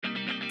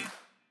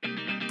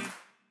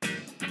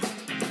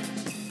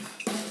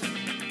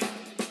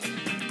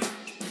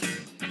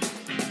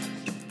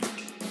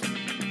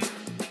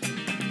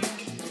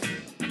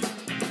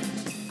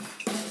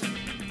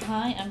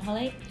Hi, I'm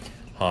Holly.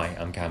 Hi,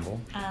 I'm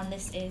Campbell. And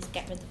this is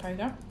Get With The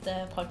Programme,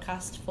 the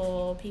podcast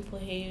for people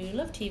who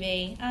love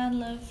TV and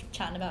love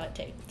chatting about it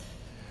too.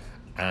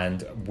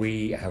 And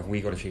we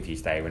got a treat for you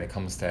today. When it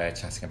comes to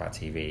chatting about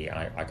TV,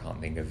 I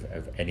can't think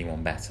of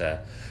anyone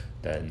better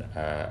than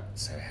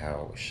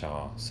Sohail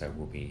Shah, so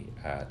we'll be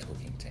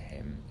talking to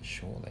him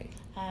shortly.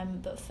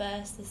 But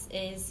first, this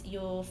is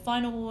your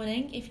final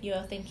warning if you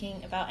are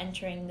thinking about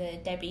entering the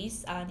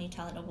Debbies, our New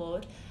Talent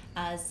Award,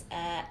 as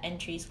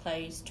entries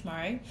close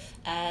tomorrow.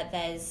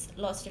 There's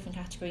lots of different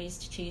categories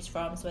to choose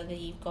from, so whether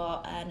you've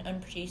got an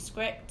unproduced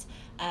script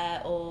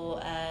or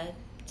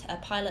a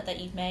pilot that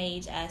you've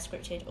made,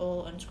 scripted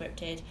or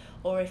unscripted,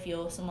 or if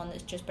you're someone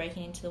that's just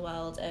breaking into the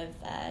world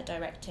of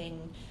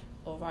directing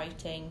or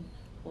writing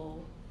or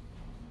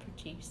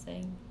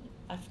producing.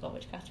 I forgot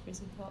which categories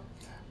we've got.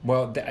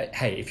 Well,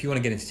 hey, if you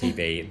want to get into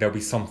TV, there'll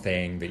be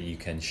something that you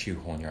can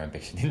shoehorn your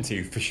ambition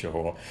into for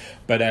sure.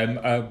 But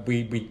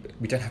we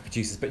don't have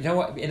producers. But you know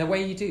what? In a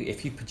way, you do.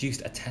 If you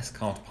produced a test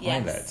card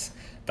pilot, yes.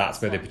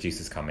 that's where the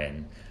producers come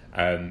in.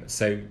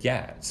 So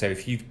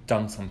if you've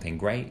done something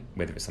great,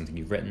 whether it's something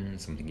you've written,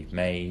 something you've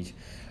made,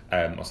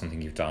 or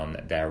something you've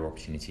done, there are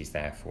opportunities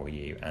there for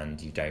you, and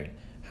you don't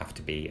have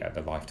to be at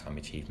the lifetime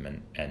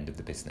achievement end of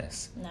the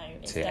business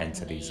to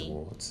enter these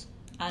awards.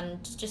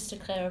 And just to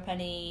clear up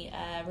any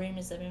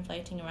rumours that have been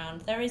floating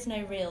around, there is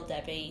no real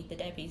Debbie. The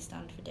Debbies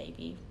stand for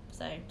debut.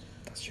 So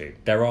that's true.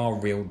 There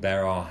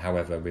are,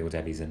 however, real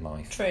Debbies in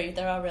life. True,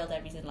 there are real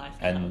Debbies in life.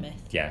 They're not a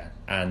myth. Yeah,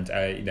 and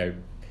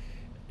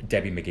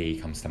Debbie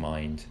McGee comes to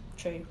mind.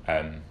 True.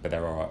 But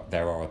there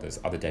are others.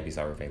 Other Debbies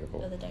are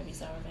available. Other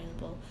Debbies are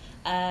available.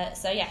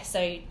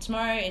 So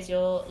tomorrow is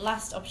your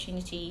last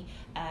opportunity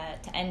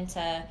to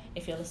enter.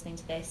 If you're listening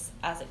to this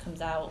as it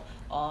comes out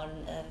on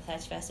the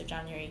 31st of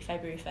January,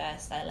 February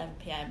 1st at 11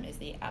 p.m. is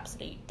the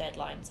absolute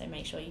deadline. So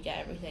make sure you get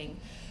everything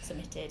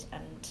submitted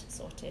and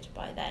sorted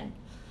by then.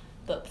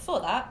 But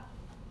before that,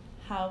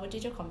 how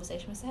did your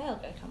conversation with Sohail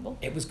go, Campbell?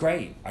 It was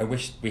great. I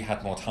wish we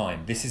had more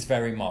time. This is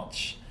very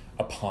much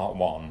a part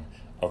one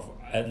of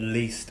at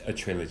least a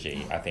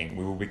trilogy. I think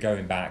we will be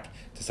going back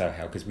to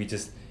Sohail because we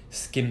just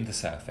skimmed the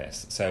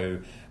surface.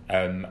 So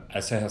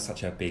as Sohail's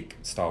such a big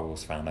Star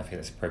Wars fan, I feel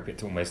it's appropriate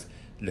to almost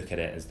look at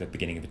it as the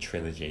beginning of a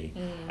trilogy.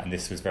 And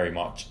this was very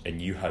much A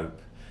New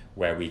Hope,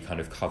 where we kind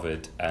of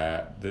covered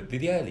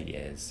the early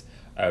years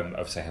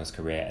of Sohail's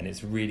career, and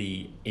it's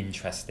really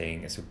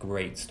interesting. It's a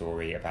great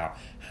story about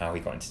how he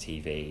got into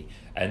TV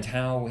and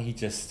how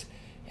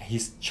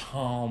his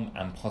charm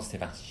and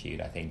positive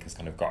attitude, I think, has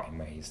kind of got him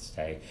where he is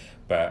today.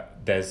 But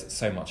there's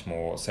so much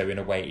more. So in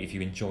a way, if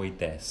you enjoyed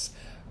this,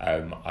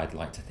 I'd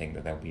like to think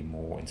that there'll be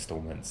more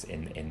instalments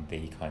in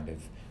the kind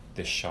of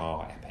the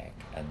Shah epic,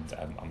 and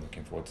I'm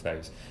looking forward to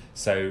those.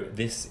 So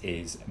this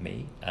is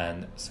me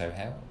and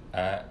Sohail.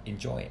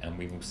 Enjoy, and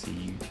we will see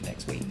you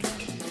next week.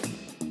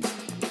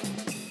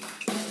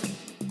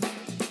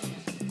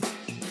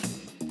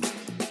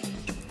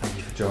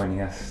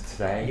 Joining us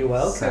today. You're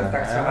welcome.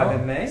 Thanks for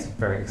having me. It's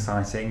very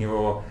exciting.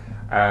 You're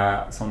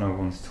someone I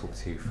wanted to talk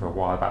to for a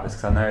while about this,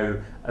 because I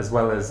know, as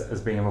well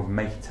as being involved in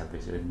making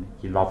television,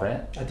 you love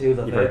it. I do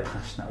love it. You're very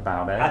passionate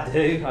about it. I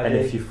do.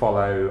 If you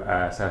follow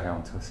Sohail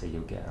on Twitter,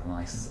 you'll get a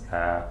nice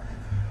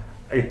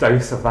a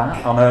dose of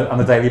that on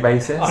a daily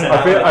basis. On an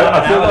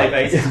hourly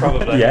basis,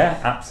 probably. Yeah,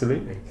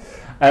 absolutely.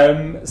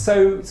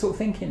 So, sort of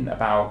thinking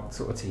about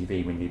sort of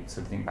TV, when you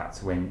sort of think back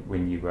to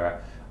when you were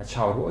a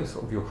child, what was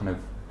sort of your kind of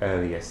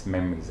earliest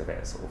memories of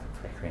it sort of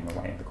flickering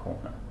away in the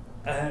corner?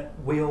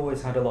 We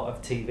always had a lot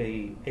of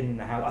TV in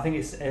the house. I think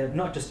it's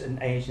not just an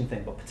Asian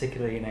thing, but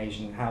particularly in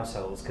Asian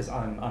households, because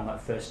I'm like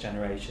first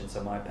generation,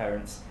 so my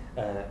parents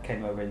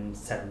came over in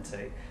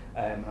 70,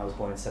 and I was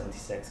born in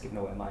 76, giving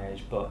away my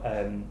age, but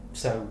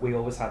so we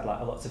always had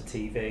like lots of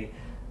TV,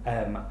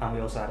 and we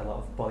also had a lot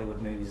of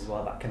Bollywood movies as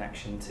well, that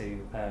connection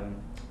to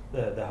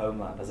the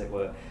homeland, as it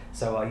were.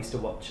 So I used to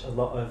watch a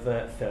lot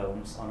of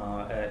films on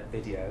our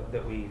video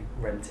that we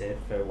rented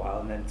for a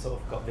while, and then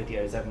sort of got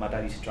videos. My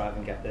dad used to drive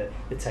and get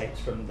the tapes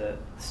from the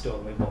store,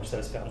 and we'd watch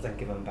those films and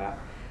give them back.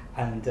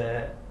 And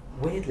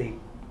weirdly,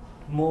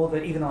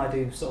 even though I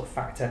do sort of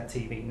fact-check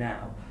TV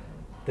now,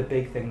 the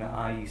big thing that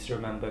I used to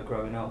remember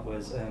growing up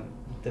was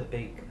the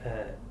big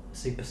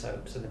super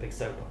soaps and the big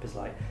soap operas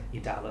like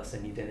your Dallas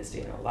and your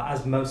Dynasty and all that,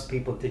 as most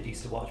people did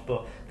used to watch.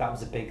 But that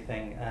was a big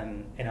thing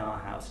in our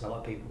house, and a lot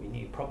of people we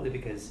knew, probably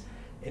because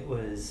it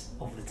was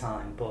of the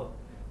time, but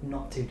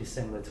not too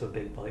dissimilar to a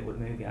big Bollywood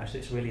movie.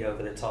 Actually, it's really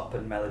over the top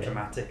and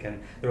melodramatic,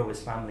 and there are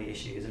always family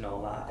issues and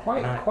all that.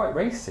 Quite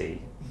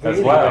racy really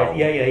as well.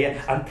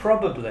 Yeah. And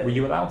probably. Were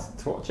you allowed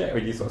to watch it? Or were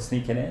you sort of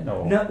sneaking in?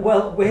 Or no?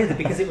 Well, weirdly,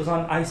 because it was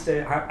on. I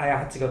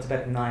had to go to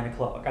bed at 9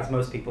 o'clock, as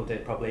most people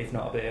did, probably, if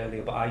not a bit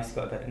earlier. But I used to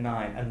go to bed at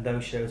 9, and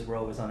those shows were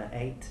always on at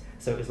 8.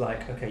 So it was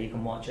like, okay, you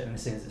can watch it, and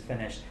as soon as it's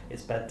finished,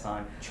 it's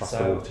bedtime. Trust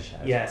the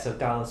watershed. Yeah. So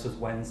Dallas was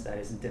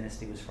Wednesdays, and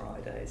Dynasty was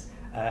Fridays.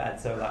 And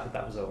so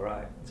that was all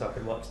right. So I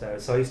could watch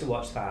those. So I used to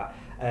watch that.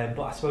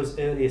 But I suppose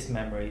earliest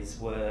memories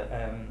were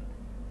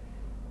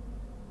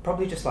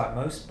Probably just like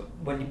most,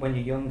 when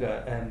you're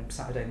younger,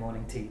 Saturday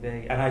morning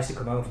TV. And I used to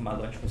come home from my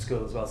lunch from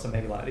school as well, so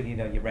maybe like, you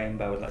know, your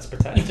Rainbow and Let's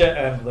Pretend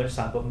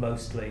lunchtime, but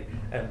mostly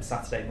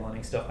Saturday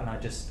morning stuff. And I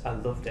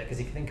loved it, because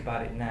if you think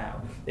about it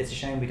now, it's a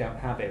shame we don't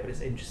have it, but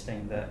it's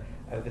interesting that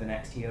over the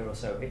next year or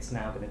so, it's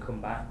now going to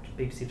come back.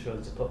 BBC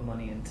Thrillers to put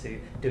money into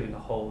doing a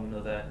whole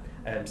another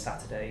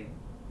Saturday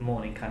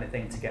morning kind of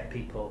thing to get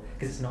people,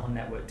 because it's not on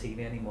network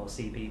TV anymore.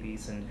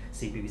 CBeebies and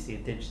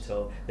CBBC are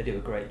digital. They do a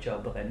great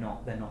job, but they're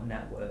not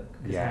network,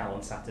 because now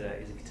on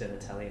Saturdays, if you turn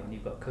the telly on,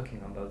 you've got cooking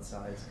on both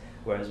sides,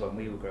 whereas when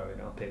we were growing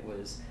up, it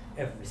was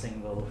every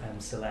single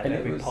celeb,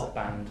 every pop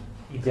band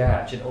you can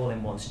imagine, all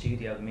in one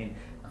studio. I mean,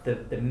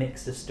 the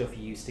mix of stuff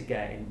you used to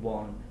get in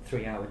 1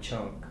 3-hour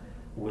chunk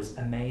was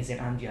amazing,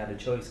 and you had a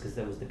choice, because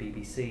there was the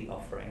BBC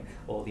offering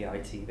or the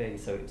ITV,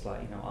 so it was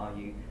like, you know, are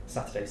you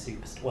Saturday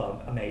Superstar,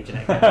 well, I'm aging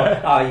it,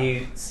 are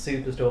you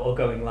Superstore or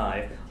Going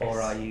Live,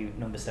 or are you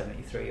Number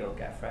 73 or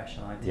Get Fresh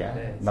on ITV?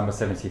 Yeah, Number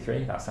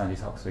 73, that's Sandy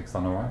Toxvig's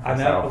on alright. I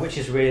know, which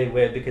is really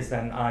weird, because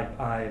then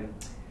I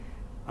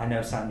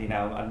know Sandy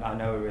now, and I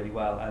know her really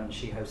well, and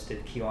she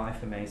hosted QI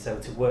for me, so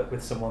to work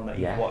with someone that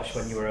you watched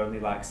when you were only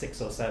like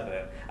 6 or 7,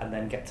 and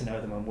then get to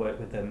know them and work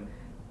with them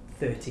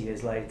 30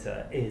 years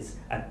later is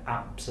an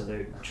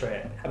absolute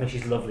trip. I mean,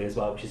 she's lovely as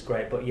well, which is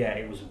great, but yeah,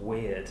 it was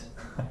weird,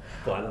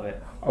 but I love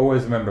it. I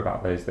always remember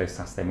about those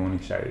Saturday morning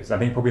shows. I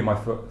think probably my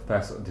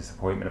first sort of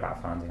disappointment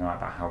about finding out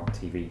about how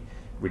TV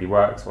really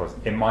works was,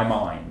 in my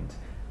mind,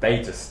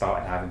 they just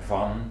started having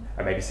fun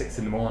at maybe 6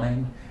 in the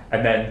morning,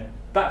 and then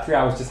that 3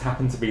 hours just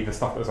happened to be the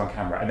stuff that was on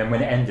camera, and then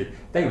when it ended,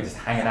 they were just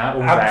hanging out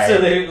all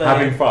day,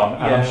 having fun,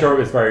 and I'm sure it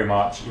was very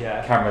much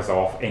cameras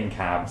off, in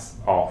cabs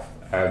off.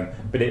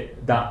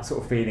 But that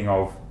sort of feeling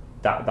of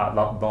that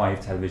live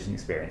television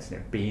experience and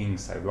it being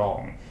so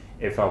long,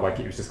 it felt like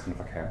it was just kind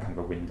of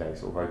a window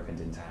sort of opened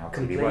into how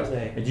TV works.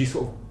 And you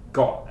sort of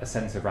got a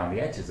sense of around the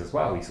edges as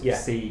well. You sort of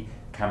see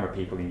camera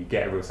people and you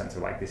get a real sense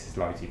of like, this is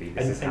live TV,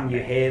 this is happening.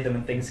 And you hear them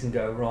and things can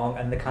go wrong,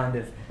 and the kind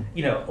of,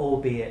 you know,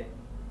 albeit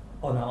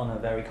on a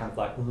very kind of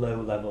like low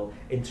level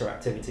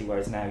interactivity,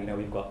 whereas now, you know,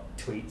 we've got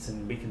tweets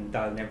and we can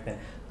dial in everything,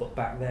 but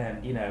back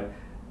then, you know,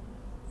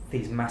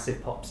 these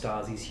massive pop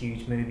stars, these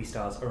huge movie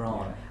stars are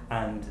on,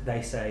 and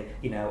they say,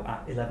 you know,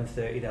 at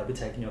 11:30 they'll be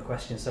taking your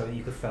questions, so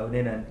you could phone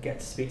in and get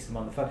to speak to them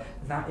on the phone.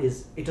 That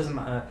is, it doesn't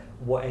matter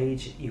what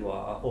age you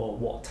are or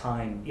what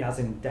time, as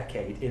in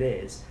decade it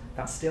is,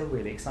 that's still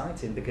really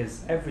exciting,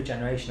 because every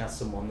generation has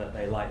someone that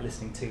they like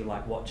listening to,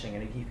 like watching,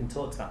 and if you can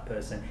talk to that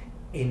person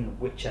in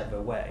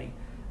whichever way,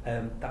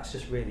 that's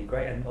just really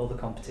great. And all the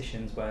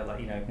competitions where,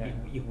 like, you know,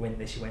 you win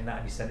this, you win that,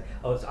 and you said,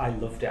 I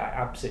loved it, I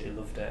absolutely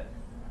loved it.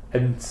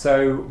 And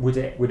so would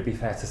it be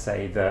fair to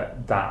say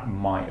that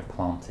might have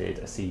planted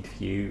a seed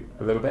for you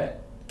a little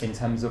bit in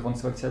terms of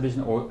on-smoke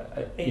television, or was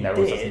that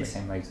something that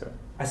came later?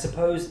 I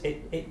suppose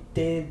it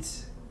did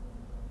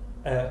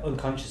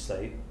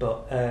unconsciously,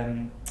 but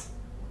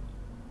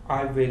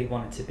I really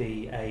wanted to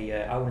be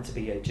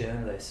a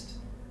journalist.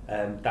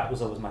 That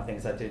was always my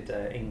thing. I did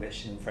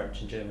English and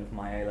French and German for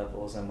my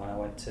A-levels, and when I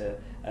went to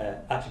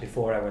actually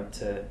before I went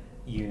to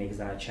uni, because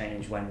then I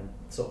changed when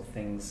sort of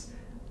things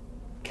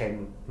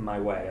came my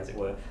way, as it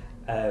were.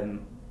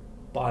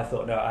 But I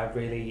thought, no,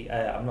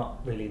 I'm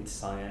not really into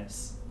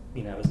science,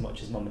 you know, as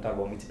much as mum and dad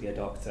want me to be a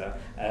doctor,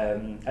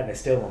 and they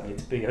still want me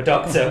to be a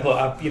doctor,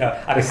 but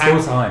there's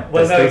still time.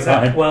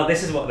 Time. Well,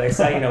 this is what they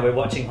say, you know, we're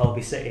watching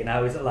Holby City, and I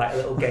was like a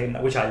little game,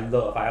 which I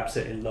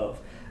absolutely love,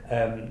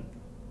 and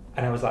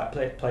I was like,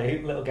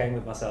 play a little game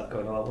with myself,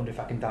 going, I wonder if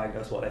I can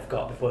diagnose what they've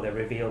got before they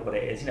reveal what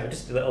it is, you know,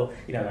 just a little,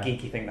 you know,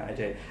 geeky thing that I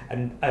do,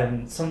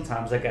 and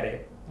sometimes I get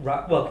it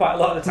right, well, quite a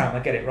lot of the time I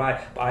get it right,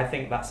 but I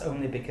think that's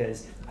only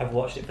because I've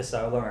watched it for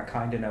so long, I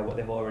kind of know what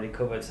they've already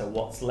covered, so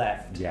what's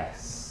left,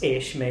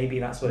 ish, maybe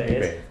that's what it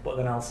is, but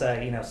then I'll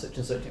say, you know, such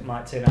and such, it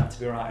might turn out to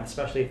be right, and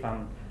especially if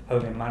I'm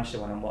home in Manchester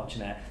when I'm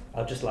watching it,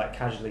 I'll just like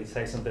casually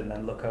say something,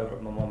 then look over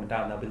at my mum and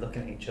dad, and they'll be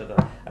looking at each other,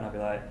 and I'll be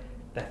like,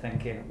 they're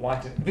thinking, why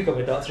didn't he become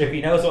a doctor if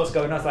he knows what's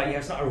going on? It's like,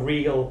 it's not a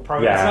real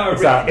program.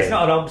 It's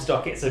not an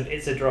obstock.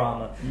 It's a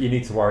drama. You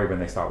need to worry when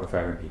they start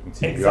referring people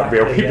to you. Like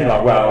real people,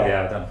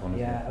 I don't want to.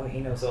 Yeah, he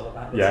knows all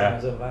about this. He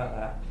knows all about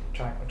that.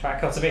 Try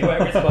come to me,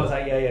 whatever it's called.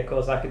 Like, of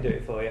course, I can do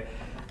it for you.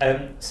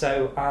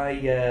 So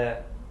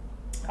I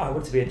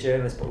want to be a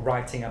journalist, but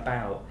writing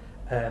about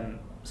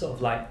sort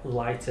of like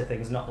lighter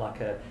things, not like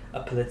a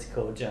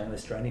political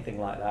journalist or anything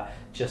like that,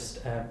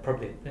 just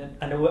probably,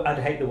 and I'd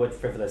hate the word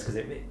frivolous because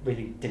it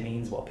really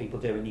demeans what people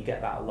do, and you get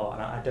that a lot,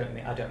 and I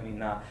don't mean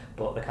that,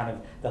 but the kind of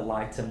the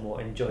lighter,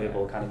 more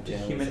enjoyable kind of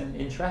journalism. Human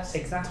interest?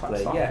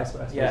 Exactly, I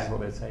suppose is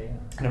what they'd say,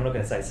 And I'm not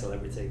going to say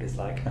celebrity, because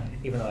like,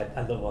 even though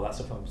I love all that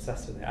stuff, I'm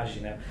obsessed with it, as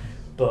you know,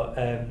 but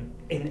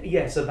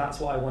so that's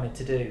what I wanted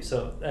to do,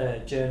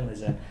 so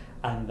journalism,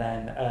 and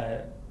then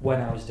when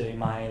I was doing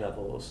my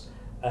A-levels,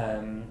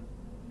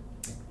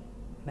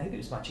 maybe it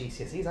was my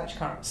GCSEs, I actually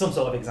can't, some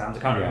sort of exams,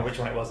 I can't remember which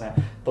one it was now,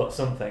 but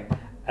something.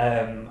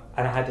 And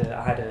I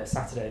had a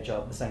Saturday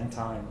job at the same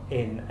time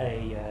in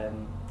a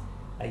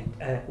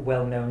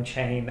well-known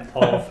chain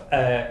of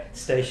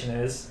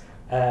stationers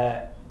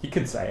You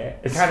can say it.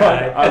 It's Can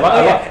fine. I?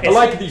 I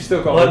like that you've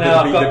still got the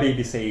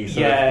BBC.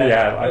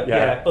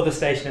 Other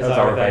stations Those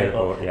are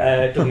available.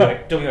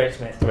 WH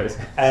Smith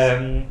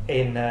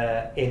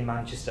in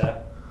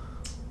Manchester.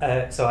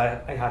 So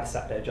I had a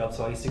Saturday job,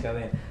 so I used to go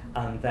in,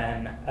 and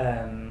then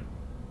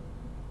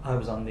I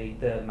was on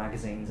the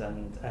magazines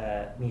and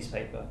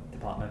newspaper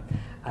department,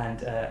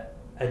 and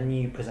a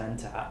new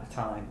presenter at the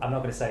time, I'm not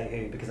going to say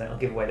who because then it'll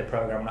give away the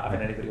programme, I'm not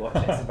having anybody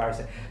watching, it's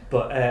embarrassing,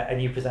 but a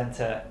new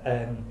presenter,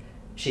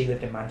 she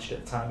lived in Manchester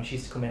at the time, and she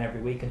used to come in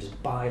every week and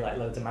just buy like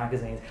loads of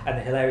magazines. And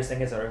the hilarious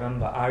thing is, I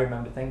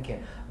remember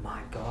thinking,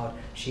 my God,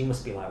 she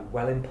must be like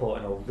well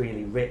important or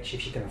really rich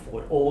if she can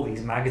afford all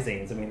these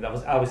magazines. I mean,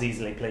 I was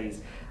easily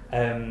pleased.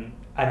 And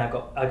I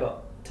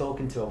got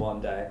talking to her one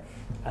day,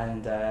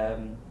 and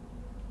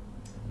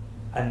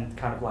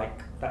kind of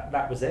like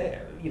that was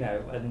it, you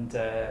know. And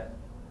I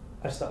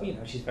just thought, you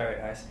know, she's very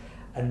nice.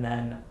 And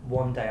then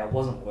one day I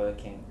wasn't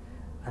working,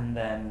 and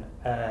then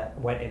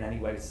went in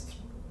anyways.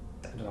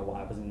 I don't know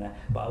why I was in there,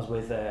 but I was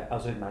with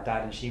my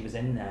dad, and she was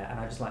in there, and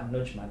I just like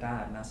nudged my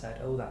dad, and I said,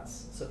 "Oh,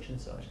 that's such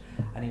and such,"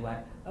 and he went,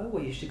 "Oh,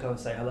 well, you should go and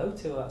say hello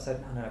to her." I said,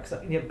 "No," because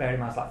bear in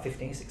mind I was like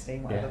 15,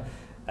 16, whatever.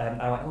 Yeah.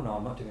 I went, "Oh no,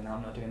 I'm not doing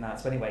that."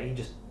 So anyway, he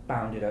just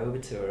bounded over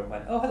to her and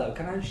went, "Oh, hello,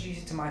 can I introduce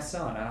you to my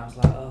son?" And I was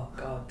like, "Oh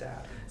God,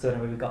 Dad." So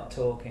anyway, we got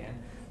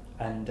talking,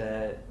 and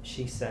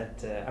she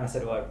said, and I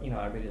said, "Well, you know,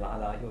 I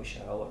like your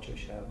show. I'll watch your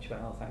show." And she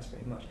went, "Oh, thanks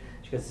very much."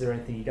 She goes, "Is there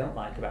anything you don't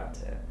like about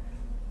it?"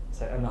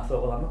 So, and I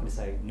thought, well, I'm not going to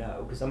say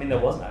no, because I mean there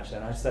wasn't actually,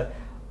 and I just said,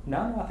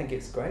 no, I think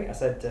it's great. I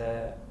said,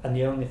 and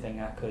the only thing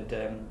I could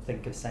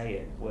think of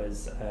saying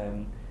was,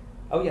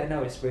 oh yeah,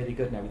 no, it's really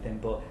good and everything,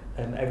 but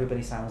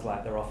everybody sounds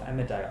like they're off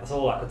Emmerdale. That's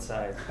all I could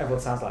say. Everyone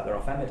sounds like they're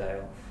off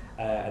Emmerdale.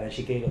 And then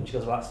she giggled and she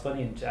goes, "Well, that's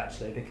funny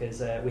actually,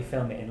 because we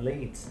film it in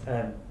Leeds,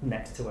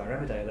 next to where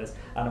Emmerdale is."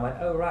 And I went,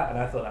 "Oh right," and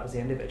I thought that was the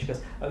end of it. She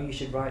goes, "Oh, you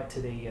should write to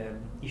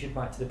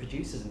the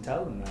producers and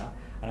tell them that."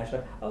 And I just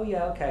went, "Oh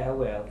yeah, okay, I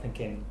will,"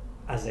 thinking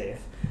as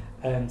if.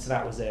 So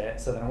that was it.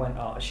 So then I went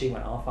off, she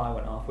went off, I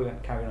went off, we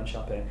went carried on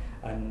shopping,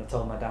 and I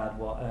told my dad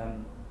what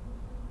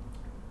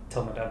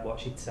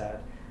she'd said.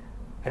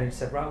 And he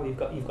said, "Right, well, you've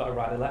got to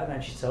write a letter then."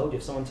 She told you,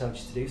 if someone told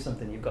you to do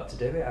something, you've got to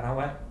do it. And I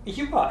went,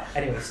 "You what?"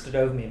 Anyway, he stood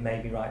over me and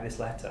made me write this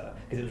letter,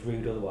 because it was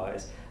rude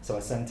otherwise. So I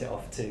sent it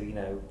off to,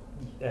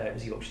 it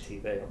was Yorkshire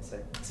TV, obviously.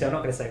 So I'm not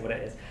going to say what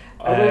it is.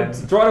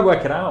 I'm trying to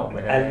work it out.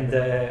 And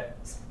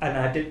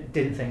I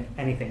didn't think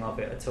anything of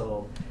it at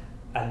all.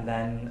 And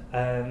then,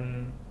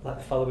 like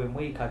the following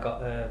week, I got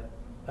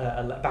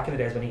back in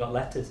the days when you got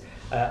letters,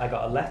 I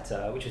got a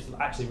letter, which was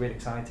actually really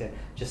exciting,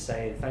 just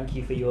saying, "Thank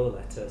you for your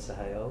letter,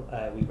 Sohail.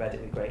 We read it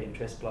with great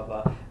interest, blah,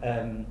 blah.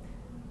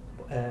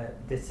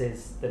 This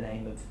is the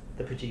name of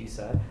the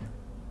producer.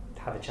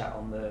 Have a chat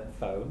on the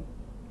phone."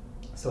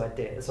 So I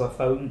did. So I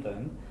phoned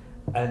them,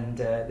 and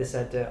they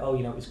said, "Oh,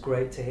 it was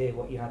great to hear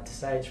what you had to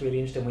say. It's really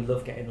interesting. We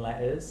love getting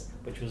letters,"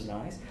 which was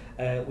nice.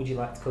 "Would you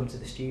like to come to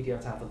the studio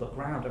to have a look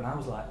round?" And I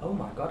was like, "Oh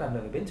my God, I've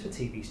never been to a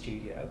TV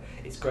studio.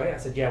 It's great." I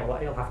said, "Yeah,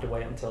 well, you'll have to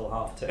wait until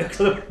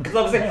 2:30 because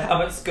obviously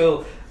I'm at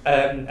school."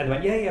 And they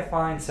went, "Yeah,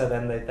 fine." So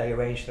then they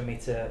arranged for me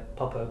to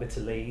pop over to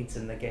Leeds,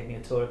 and they gave me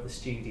a tour of the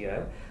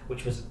studio,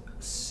 which was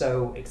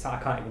so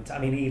exciting. I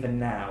can't even even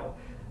now,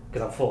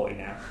 because I'm 40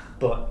 now,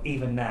 but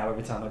even now,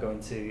 every time I go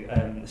into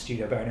the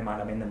studio, bearing in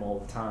mind I'm in them all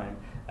the time,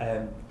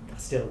 I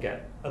still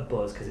get a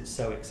buzz because it's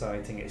so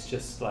exciting. It's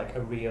just like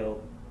a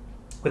real,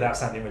 without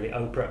sounding really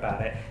Oprah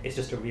about it, it's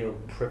just a real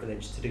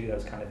privilege to do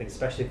those kind of things,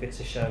 especially if it's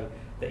a show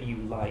that you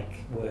like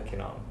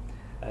working on.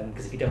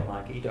 Because if you don't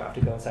like it, you don't have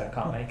to go and say, "I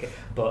can't make it."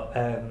 But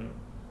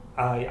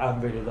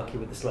I'm really lucky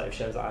with the slate of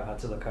shows that I've had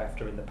to look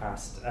after in the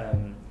past.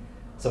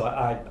 So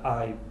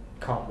I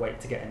can't wait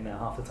to get in there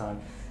half the time.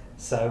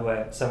 So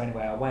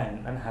anyway, I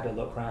went and had a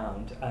look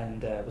round,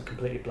 and was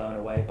completely blown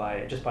away by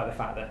it, just by the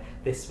fact that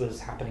this was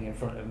happening in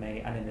front of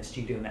me, and in the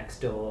studio next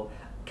door,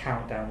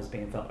 Countdown was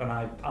being filmed, and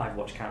I've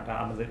watched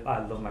Countdown. I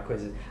love my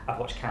quizzes. I've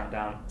watched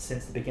Countdown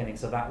since the beginning,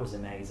 so that was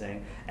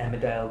amazing.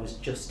 Emmerdale was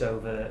just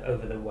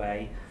over the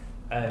way.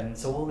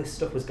 So all this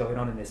stuff was going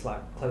on in this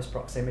like close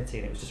proximity,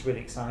 and it was just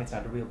really exciting. I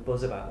had a real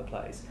buzz about the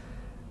place.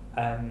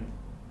 And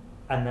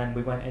then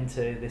we went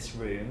into this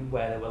room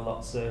where there were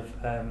lots of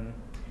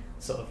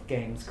sort of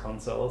games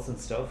consoles and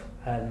stuff,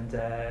 and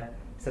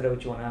said, "Oh,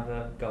 do you want to have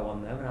a go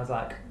on them?" And I was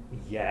like,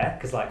 "Yeah,"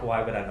 because like,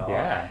 why would I not?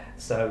 Yeah.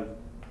 So,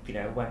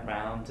 went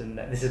round, and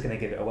this is going to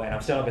give it away, and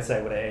I'm still not going to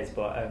say what it is,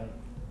 but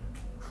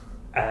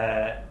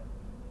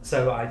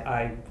so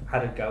I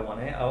had a go on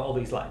it. All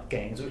these like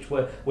games which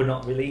were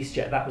not released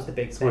yet. That was the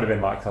big thing. It would have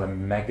been like kind of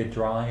Mega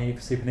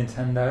Drive, Super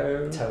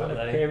Nintendo totally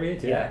kind of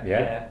period.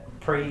 Yeah.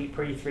 Pre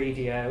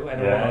 3DO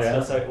and all that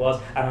stuff. So it was,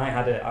 and I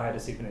had a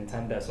Super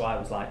Nintendo, so I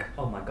was like,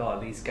 "Oh my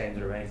God, these games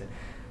are amazing."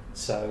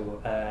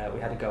 So we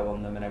had a go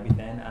on them and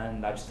everything,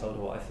 and I just told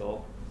her what I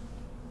thought,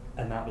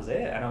 and that was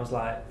it. And I was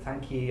like,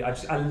 "Thank you."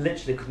 I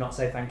literally could not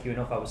say thank you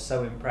enough. I was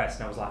so impressed,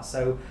 and I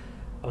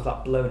was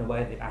like blown away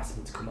that they asked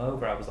me to come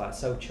over. I was like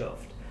so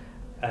chuffed.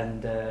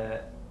 And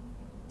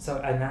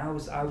and I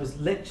was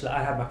literally,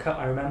 I had my coat.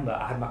 I remember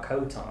I had my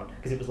coat on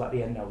because it was like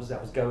the end. I was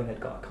going. I'd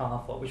got a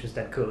car for, which was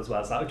dead cool as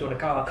well. So I was doing a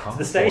car to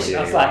the station.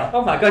 I was like,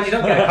 oh my god, you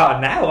don't get a car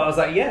now. I was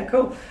like, yeah,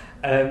 cool.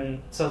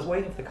 So I was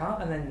waiting for the car,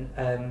 and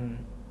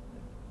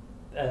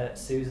then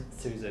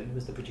Susan, who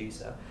was the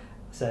producer,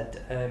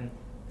 said,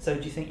 so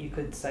do you think you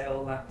could say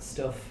all that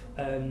stuff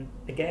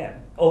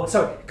again? Or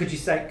sorry, could you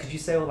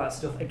say all that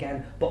stuff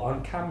again, but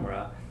on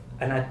camera?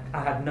 And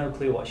I had no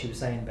clue what she was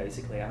saying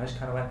basically, and I just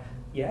kind of went,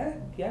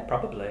 yeah,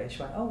 probably.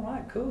 She went, oh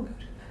right, cool,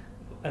 good.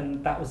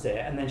 And that was it.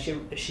 And then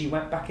she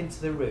went back into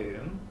the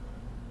room.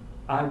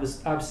 I was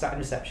sat in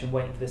reception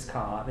waiting for this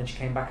car, and then she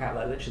came back out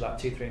like literally like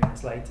 2-3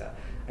 minutes later,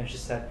 and she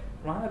said,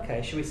 right,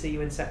 okay, should we see you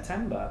in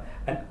September?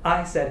 And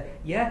I said,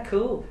 yeah,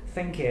 cool,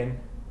 thinking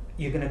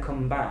you're going to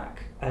come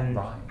back and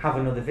have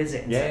another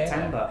visit in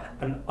September.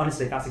 And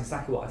honestly, that's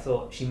exactly what I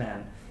thought she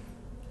meant.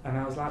 And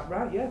I was like,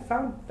 right, yeah,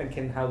 fine,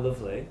 thinking how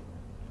lovely.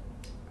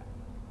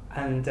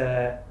 And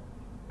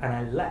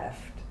I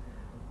left,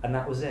 and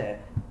that was it.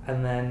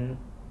 And then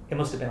it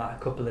must have been like a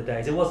couple of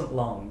days. It wasn't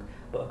long,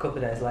 but a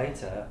couple of days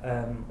later,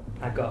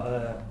 I got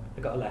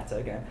a letter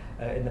again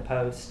in the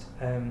post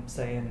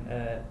saying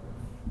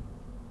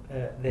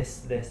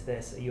these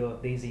are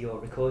your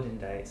recording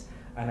dates,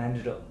 and I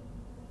ended up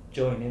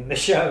joining the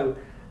show,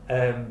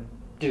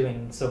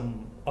 doing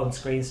some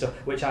on-screen stuff,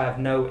 which I have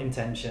no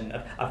intention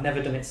of. I've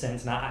never done it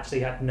since, and I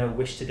actually had no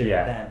wish to do it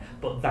then,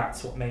 but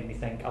that's what made me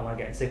think I want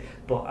to get into it.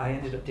 But I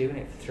ended up doing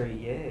it for 3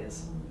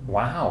 years.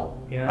 Wow.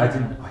 Yeah. I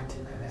didn't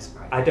know this.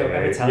 I don't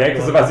ever tell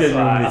because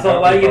I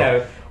thought, well, you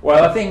know.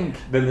 Well, I think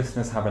the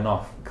listeners have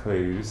enough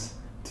clues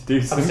to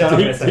do some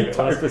deep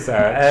type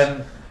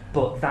research.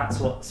 But that's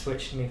what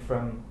switched me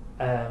from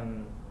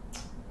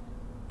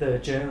the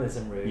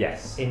journalism route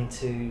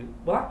into,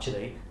 well,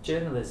 actually,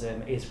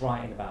 journalism is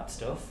writing about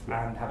stuff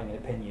and having an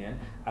opinion,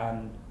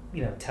 and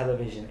you know,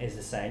 television is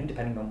the same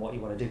depending on what you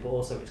want to do, but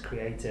also it's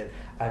creative.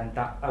 And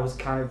that I was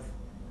kind of,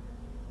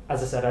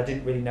 as I said, I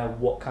didn't really know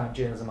what kind of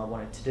journalism I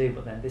wanted to do,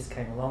 but then this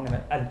came along,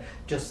 and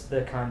just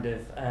the kind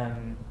of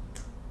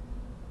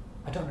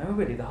I don't know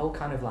really, the whole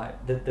kind of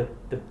like the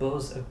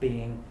buzz of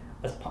being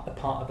as a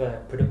part of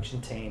a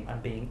production team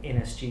and being in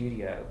a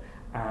studio,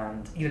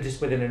 and you know, just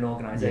within an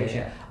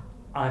organisation.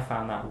 I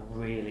found that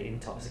really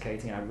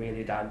intoxicating. I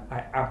really did.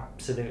 I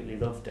absolutely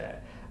loved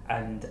it.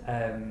 And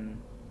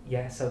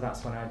so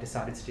that's when I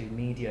decided to do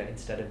media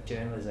instead of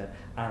journalism,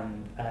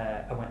 and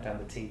I went down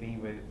the TV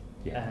route.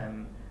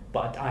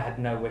 But I had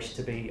no wish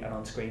to be an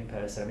on-screen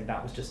person. I mean,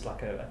 that was just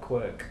like a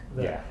quirk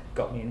that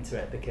got me into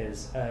it,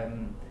 because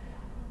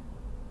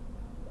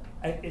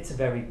it's a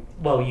very,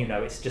 well, you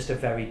know, it's just a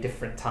very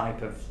different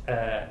type of,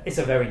 it's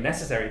a very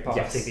necessary part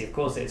of TV, of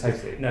course it is,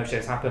 totally. No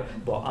shows happen,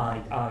 but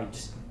I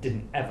just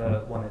didn't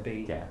ever want to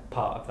be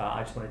part of that.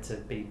 I just wanted to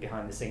be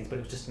behind the scenes, but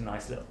it was just a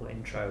nice little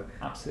intro.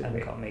 Absolutely.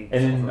 And got me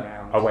in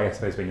around. A way, I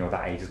suppose, when you're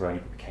that age as well, and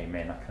you came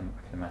in, I can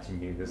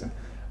imagine you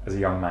as a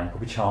young man,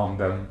 probably charmed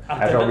them.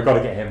 I thought, we've got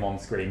to get him on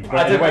screen.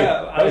 But anyway,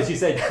 as you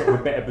said, you're sort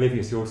of a bit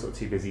oblivious. You're sort of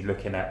too busy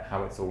looking at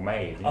how it's all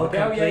made. Oh,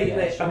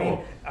 completely. Sure. I mean,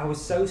 I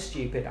was so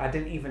stupid. I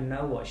didn't even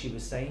know what she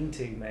was saying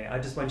to me. I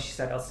just, when she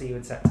said, "I'll see you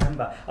in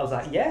September," I was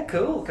like, "Yeah,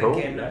 cool."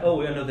 Thinking, "Oh,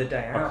 another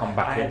day out." I'll come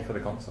back in for the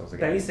consoles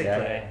again.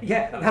 Basically,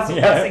 that's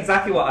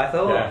exactly what I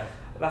thought. Yeah.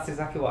 That's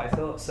exactly what I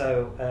thought.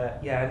 So,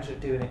 I ended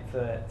up doing it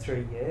for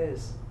 3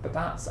 years. But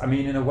that's, I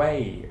mean, in a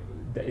way,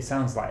 it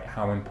sounds like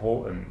how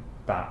important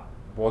that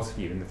was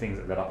for you, and the things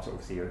that led up to,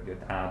 obviously your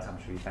dad,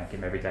 I'm sure you thank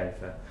him every day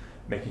for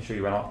making sure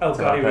you went up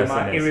to that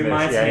person. He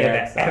reminds me of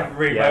it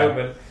every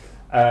moment.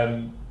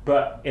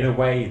 But in a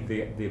way,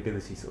 the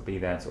ability to sort of be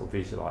there and sort of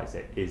visualise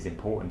it is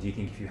important. Do you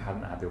think if you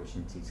hadn't had the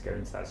opportunity to go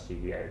into that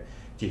studio,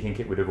 do you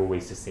think it would have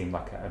always just seemed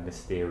like a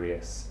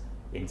mysterious,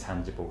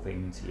 intangible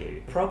thing to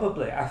you?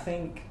 Probably. I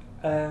think,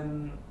 I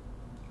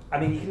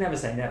mean, you can never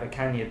say never,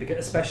 can you? Because,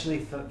 especially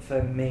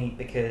for me,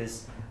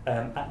 because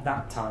at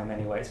that time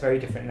anyway, it's very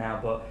different now,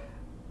 but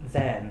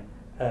then,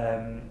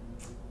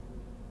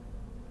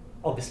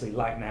 obviously,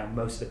 like now,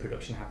 most of the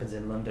production happens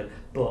in London,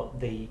 but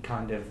the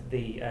kind of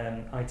the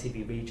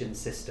ITV region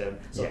system,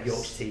 so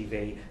Yorkshire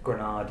TV,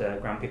 Granada,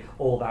 Grampian,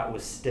 all that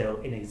was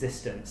still in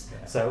existence.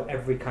 Yeah. So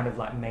every kind of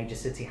like major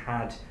city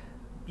had,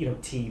 you know,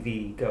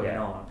 TV going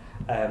on,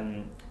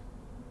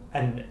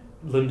 and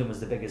London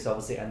was the biggest,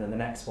 obviously, and then the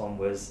next one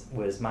was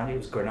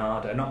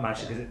Granada, not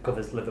Manchester because it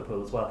covers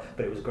Liverpool as well,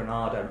 but it was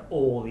Granada, and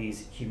all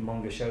these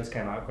humongous shows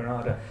came out of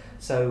Granada.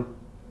 So,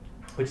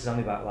 which is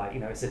only about, like, you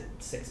know, it's a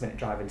 6-minute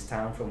drive into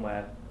town from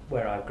where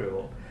I grew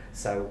up.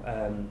 So,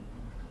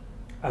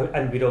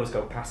 and we'd always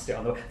go past it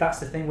on the way. That's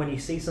the thing, when you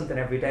see something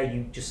every day,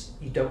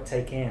 you don't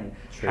take in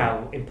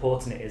how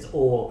important it is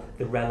or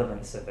the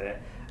relevance of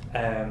it.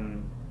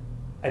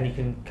 And you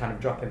can kind of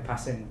drop in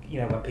passing, you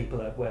know, when people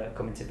were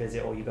coming to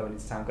visit, or you're going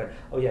into town going,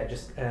 oh yeah,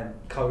 just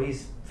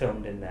Corey's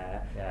filmed in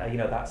there, you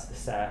know, that's the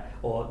set,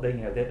 or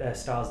the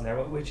Stars in there,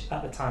 which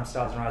at the time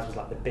Stars and Rise was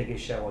like the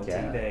biggest show on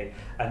TV,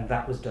 and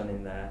that was done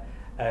in there.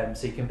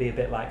 So you can be a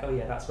bit like, oh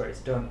yeah, that's where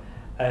it's done.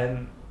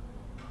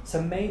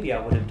 So maybe I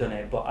would have done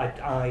it, but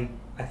I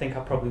think I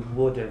probably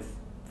would have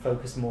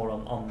focused more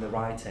on the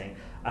writing,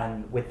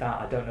 and with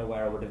that I don't know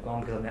where I would have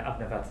gone, because I've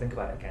never had to think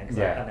about it again, because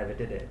I never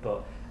did it,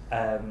 but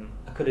I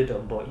could have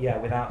done, but yeah,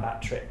 without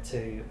that trip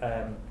to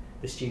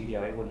the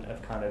studio, it wouldn't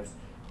have kind of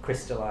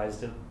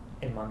crystallised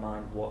in my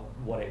mind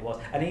what it was.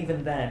 And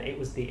even then, it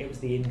was the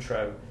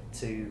intro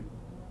to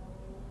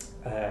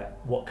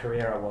what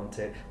career I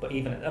wanted. But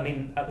even, I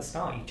mean, at the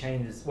start, you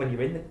change when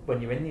you're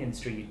in the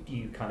industry.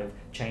 You kind of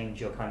change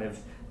your kind of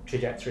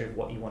trajectory of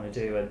what you want to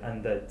do,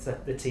 and the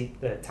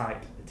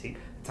type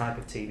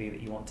of TV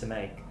that you want to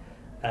make.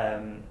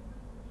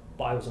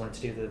 But I always wanted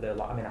to do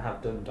the I mean, I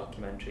have done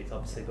documentaries,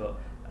 obviously, but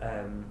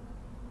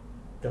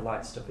the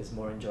light stuff is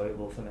more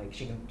enjoyable for me, because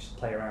you can just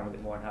play around with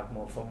it more and have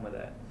more fun with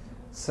it.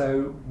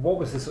 So what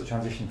was the sort of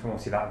transition from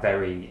obviously that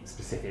very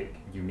specific,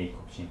 unique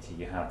opportunity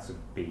you had to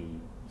be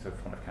sort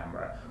of front of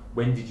camera?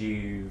 When did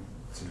you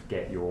sort of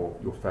get your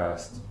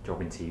first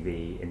job in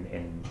TV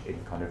in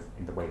kind of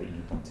in the way that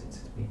you wanted to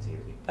be in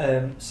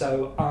TV?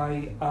 So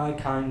I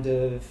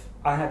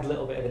had a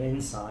little bit of an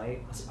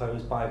insight, I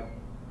suppose, by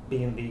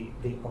being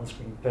the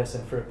on-screen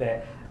person for a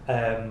bit,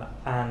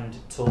 and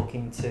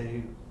talking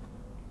to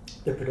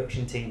the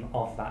production team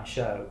of that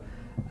show,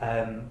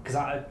 because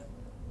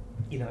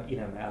you know,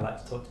 mate, I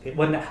like to talk to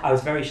people. Well, I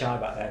was very shy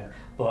back then,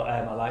 but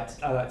I like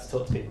to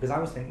talk to people, because I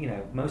was thinking,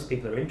 most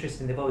people are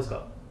interested. They've always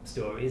got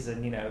stories,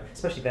 and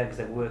especially then, because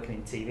they were working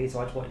in TV. So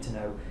I just wanted to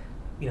know,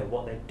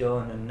 what they'd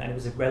done, and it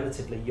was a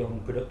relatively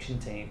young production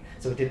team,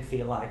 so it didn't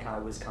feel like I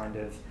was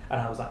and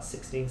I was like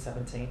 16,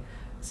 17.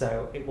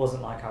 So it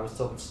wasn't like I was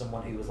talking to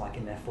someone who was like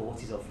in their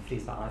 40s or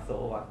 50s that I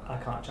thought, I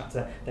can't chat to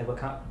them. They were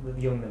kind of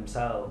young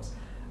themselves,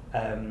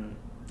 and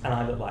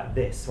I looked like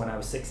this when I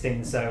was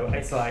 16. So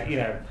it's like,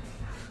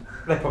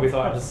 they probably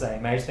thought I was the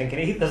same age,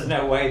 thinking, there's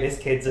no way this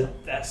kid's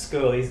at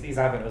school, he's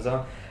having us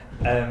on.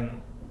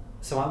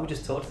 So I would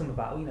just talk to them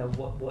about,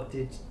 what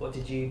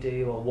did you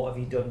do, or what have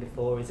you done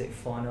before? Is it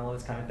fun, all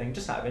this kind of thing,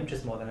 just out of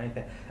interest more than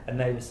anything. And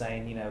they were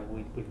saying,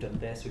 we've done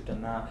this, we've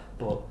done that,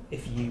 but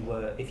if you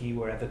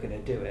were ever going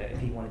to do it,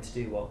 if you wanted to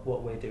do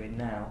what we're doing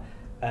now,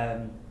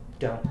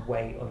 don't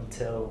wait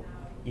until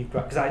you've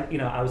got, because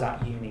I was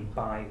at uni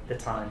by the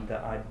time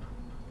that I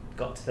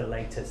got to the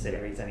later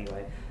series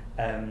anyway.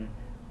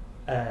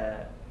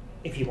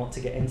 If you want to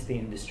get into the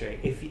industry,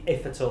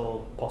 if at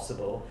all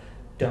possible,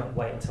 don't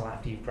wait until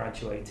after you've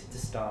graduated to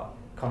start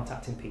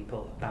contacting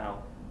people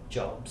about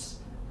jobs.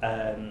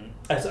 About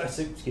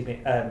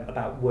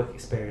work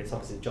experience.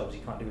 Obviously, jobs,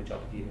 you can't do a job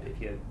if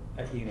you're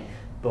at uni,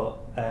 but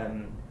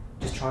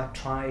just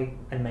try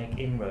and make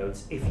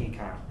inroads if you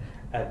can,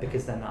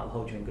 because then that'll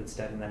hold you in good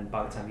stead. And then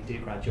by the time you do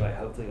graduate,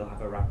 hopefully you'll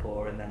have a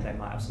rapport, and then they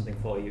might have something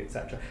for you,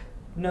 etc.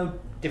 No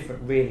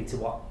different really to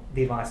what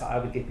the advice that I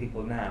would give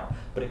people now,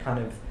 but it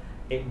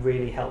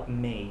really helped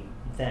me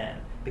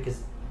then,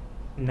 because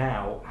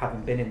now,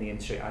 having been in the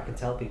industry, I can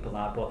tell people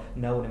that, but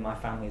no one in my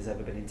family has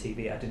ever been in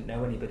TV. I didn't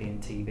know anybody in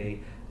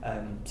TV,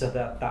 so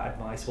that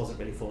advice wasn't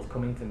really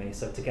forthcoming for me.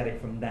 So to get it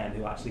from them,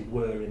 who actually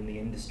were in the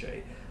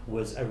industry,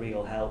 was a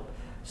real help.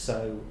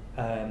 So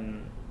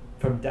and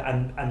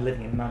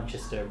living in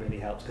Manchester really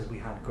helped, because we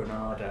had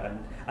Granada,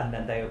 and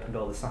then they opened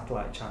all the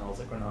satellite channels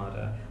at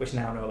Granada, which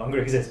now no longer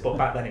exist, but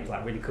back then it was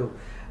like really cool.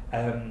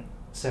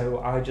 So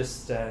I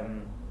just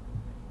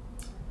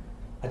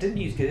I didn't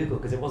use Google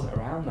because it wasn't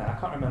around there. I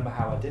can't remember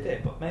how I did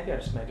it, but maybe I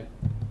just maybe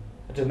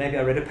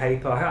I read a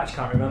paper. I actually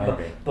can't remember.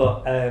 Maybe.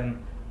 But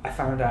I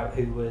found out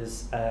who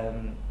was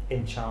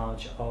in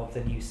charge of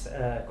the new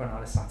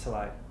Granada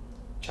satellite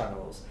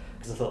channels,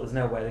 because I thought there's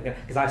no way they're going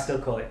to, because I still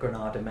call it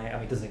Granada Main. I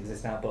mean, it doesn't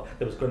exist now, but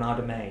there was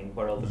Granada Main,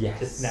 where all the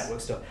network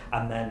stuff,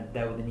 and then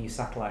there were the new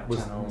satellite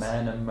channels.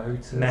 Men and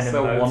Motors. Men and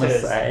Motors. Want to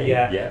say.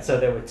 Yeah.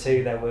 So there were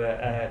two. There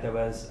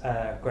was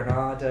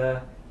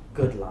Granada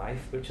Good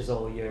Life, which is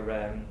all your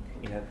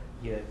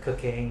your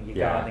cooking, your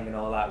gardening and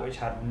all that, which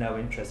had no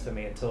interest for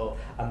me at all.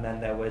 And then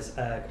there was,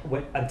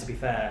 and to be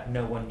fair,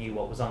 no one knew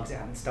what was on because it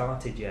hadn't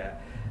started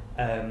yet.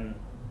 And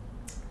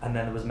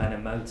then there was Men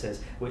and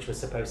Motors, which was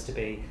supposed to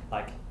be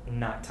like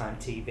nighttime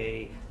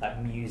TV,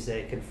 like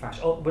music and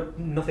fashion. Oh, but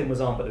nothing was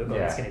on, but they were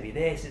going, it's going to be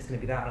this, it's going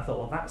to be that. And I thought,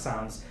 well, that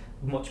sounds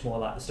much more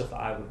like the stuff that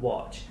I would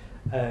watch.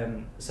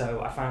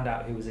 So I found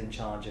out who was in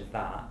charge of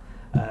that.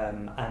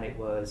 And it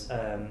was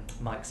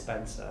Mike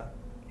Spencer,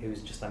 who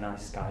was just the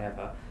nicest guy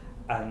ever.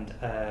 And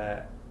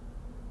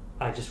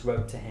I just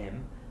wrote to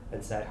him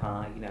and said,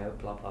 hi,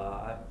 blah,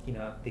 blah,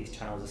 these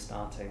channels are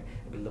starting.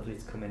 It'd be lovely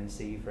to come in and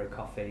see you for a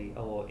coffee,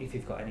 or if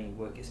you've got any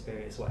work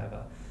experience,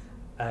 whatever.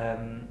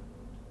 And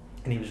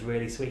he was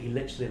really sweet. He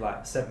literally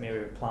sent me a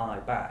reply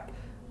back.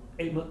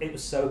 It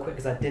was so quick,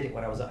 because I did it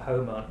when I was at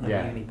home on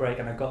uni break,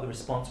 and I got the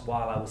response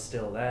while I was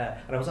still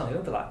there. And I was only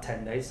home for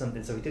 10 days or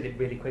something, so he did it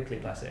really quickly,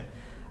 bless him.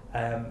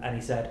 And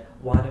he said,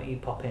 why don't you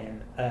pop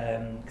in,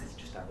 because it's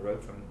just down the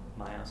road from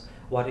my house,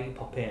 why don't you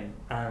pop in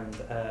and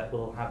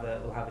we'll have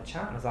a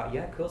chat. And I was like,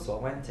 yeah, cool. So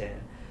I went in,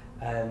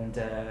 and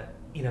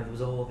there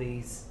was all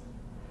these,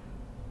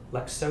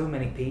 so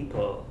many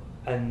people,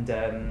 and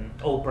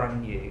all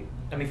brand new.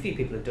 I mean, a few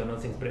people had done other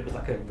things, but it was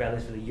a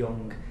relatively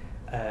young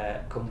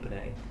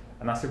company.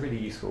 And that's a really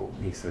useful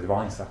piece of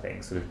advice, I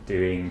think, sort of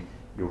doing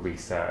your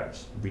research,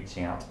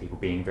 reaching out to people,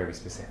 being very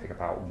specific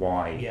about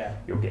why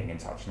you're getting in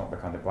touch, not the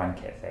kind of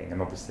blanket thing.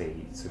 And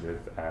obviously, sort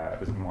of,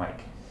 was it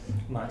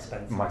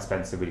Mike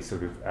Spencer really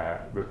sort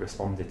of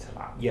responded to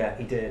that. Yeah,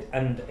 he did.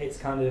 And it's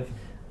kind of,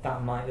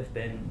 that might have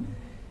been,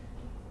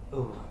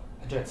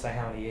 I don't say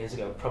how many years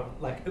ago, probably,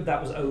 like,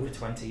 that was over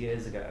 20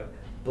 years ago,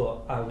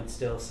 but I would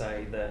still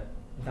say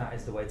that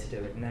is the way to do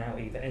it now,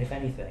 even. And if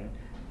anything,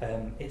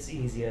 it's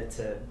easier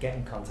to get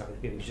in contact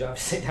with people. You don't have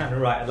to sit down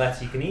and write a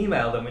letter. You can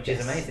email them, which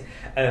is amazing.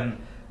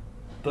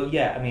 But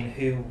yeah, I mean,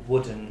 who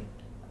wouldn't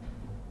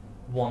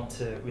want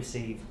to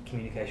receive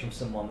communication from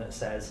someone that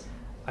says,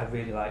 I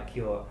really like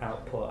your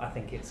output, I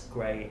think it's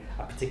great,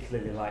 I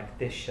particularly like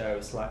this show,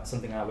 it's like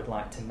something I would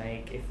like to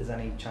make, if there's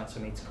any chance for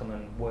me to come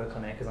and work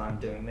on it because I'm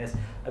doing this.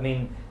 I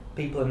mean,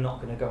 people are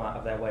not going to go out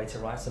of their way to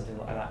write something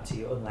like that to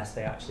you unless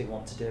they actually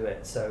want to do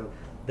it. So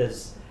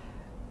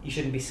you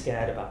shouldn't be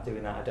scared about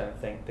doing that, I don't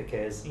think,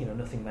 because, you know,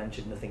 nothing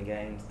ventured, nothing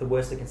gained. The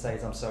worst they can say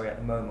is, I'm sorry, at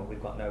the moment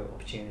we've got no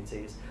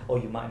opportunities, or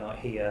you might not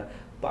hear.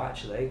 But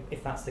actually,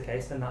 if that's the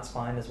case, then that's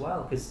fine as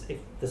well, because if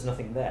there's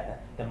nothing there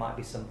might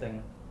be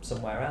something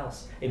somewhere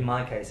else. In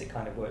my case, it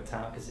kind of worked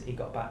out because he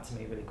got back to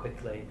me really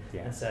quickly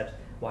and said,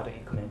 why don't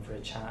you come in for a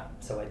chat?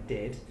 So I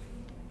did,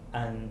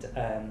 and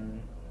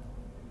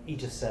he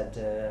just said,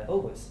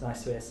 it's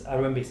nice to hear. I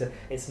remember he said,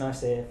 it's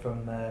nice to hear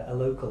from a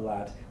local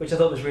lad, which I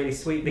thought was really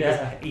sweet, because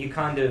you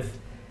kind of,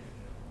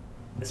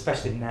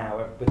 especially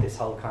now with this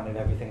whole kind of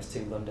everything's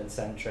too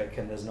London-centric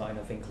and there's not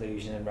enough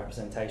inclusion and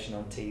representation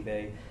on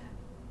TV,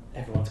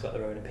 everyone's got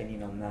their own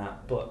opinion on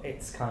that, but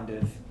it's kind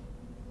of,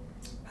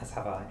 as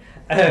have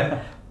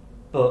I.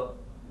 But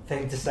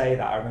thing to say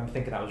that, I remember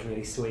thinking that was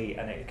really sweet,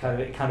 and it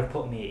kind of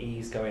put me at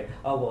ease, going,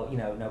 oh well, you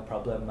know, no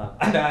problem.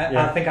 And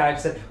I think I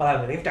said, well,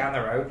 I live down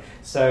the road,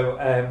 so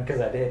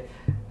because I did,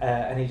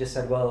 and he just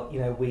said, well,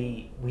 you know,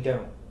 we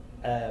don't,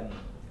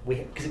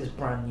 because it was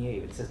brand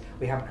new. It says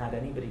we haven't had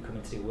anybody come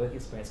in to do work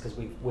experience because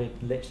we're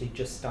literally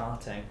just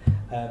starting.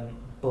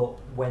 But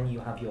when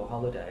you have your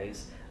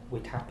holidays,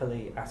 we'd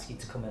happily ask you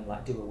to come and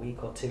like do a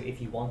week or two if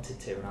you wanted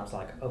to. And I was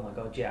like, oh my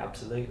god, yeah,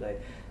 absolutely.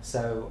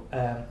 So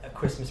at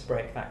Christmas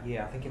break that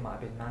year, I think it might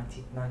have been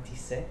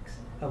 96.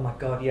 Oh my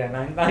god, yeah,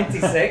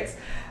 96.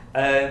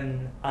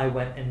 I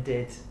went and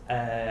did,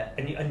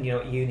 and you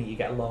know, at uni you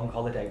get a long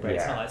holiday break.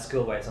 It's not like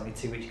school where it's only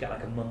 2 weeks, you get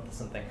like a month or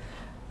something.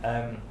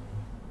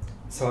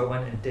 So I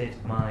went and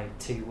did my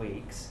 2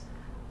 weeks.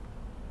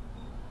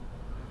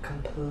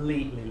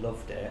 Completely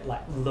loved it,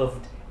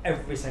 loved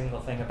every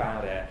single thing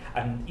about it.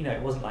 And you know,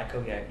 it wasn't like,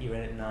 oh yeah, you're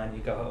in at 9, you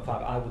go home at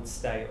 5. I would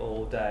stay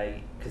all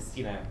day because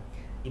you know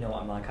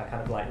what I'm like. I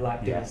kind of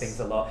like doing things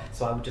a lot,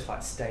 so I would just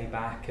like stay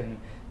back and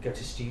go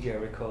to studio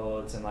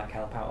records and like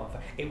help out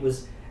on. It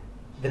was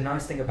the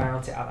nice thing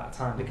about it at that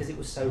time, because it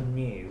was so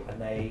new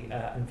and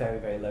and very,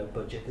 very low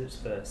budget, because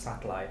it was for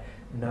satellite.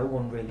 No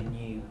one really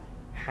knew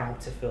how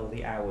to fill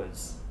the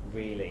hours,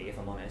 really, if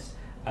I'm honest.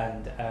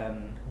 And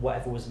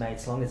whatever was made,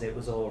 as long as it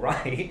was all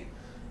right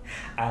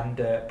and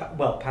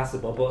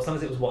passable, but as long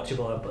as it was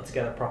watchable and put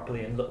together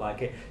properly and looked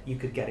like it, you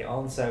could get it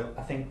on. So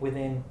I think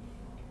within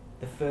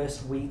the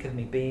first week of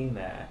me being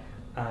there,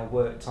 I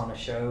worked on a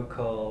show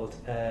called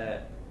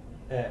the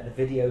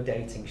Video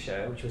Dating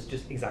Show, which was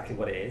just exactly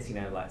what it is, you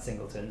know, like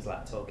singletons,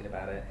 like talking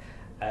about it,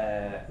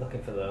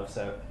 looking for love.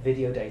 So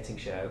Video Dating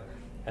Show,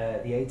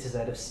 the A to Z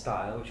of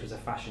Style, which was a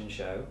fashion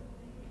show,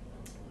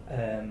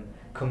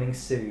 Coming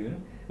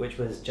Soon, which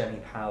was Jenny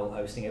Powell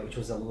hosting it, which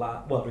was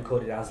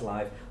recorded as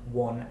live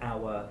 1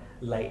 hour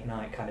late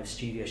night kind of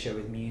studio show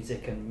with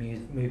music and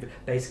movie.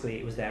 Basically,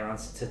 it was their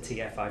answer to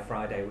TFI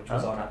Friday, which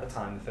was on at the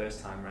time, the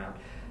first time round.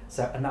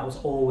 So, and that was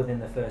all within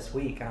the first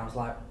week, and I was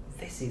like,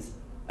 this is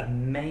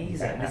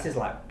amazing. This is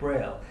like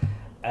brill.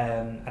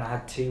 And I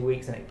had 2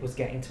 weeks, and it was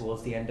getting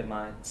towards the end of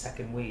my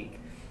second week,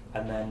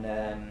 and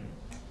then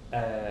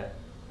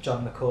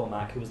John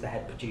McCormack, who was the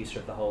head producer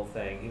of the whole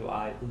thing, who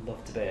I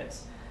loved to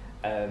bits.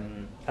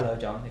 Hello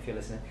John, if you're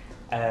listening.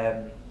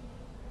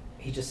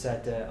 He just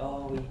said,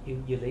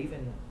 you're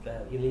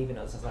leaving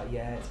us. I was like,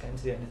 yeah, it's getting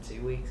to the end of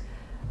 2 weeks.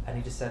 And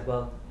he just said,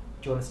 well,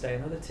 do you want to stay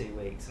another 2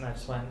 weeks? And I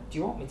just went, do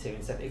you want me to? And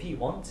he said, if you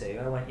want to.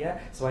 And I went, yeah.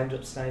 So I ended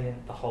up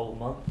staying the whole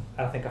month.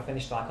 And I think I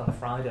finished like on the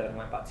Friday and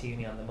went back to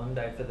uni on the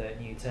Monday for the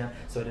new term.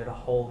 So I did a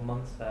whole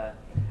month there.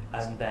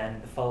 And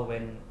then the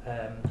following,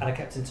 and I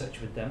kept in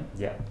touch with them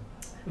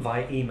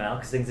via email,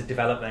 because things had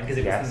developed then, because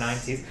it was the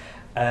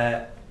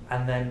 90s.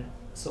 And then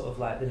sort of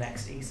like the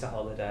next Easter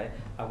holiday,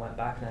 I went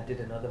back and I did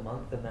another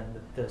month, and then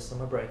the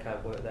summer break I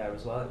worked there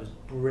as well. It was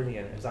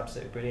brilliant. It was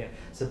absolutely brilliant.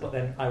 So, but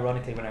then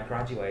ironically, when I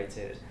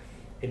graduated,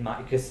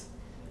 because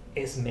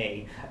it's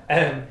me,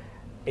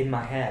 in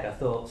my head I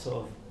thought,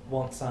 sort of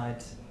once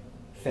I'd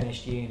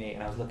finished uni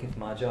and I was looking for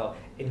my job,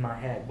 in my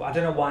head, I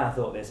don't know why I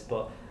thought this,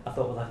 but I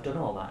thought, well, I've done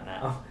all that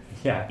now.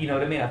 Yeah. You know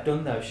what I mean? I've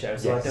done those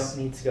shows, so I don't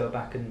need to go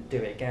back and do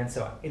it again.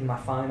 So in my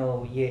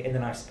final year, in the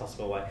nicest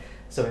possible way,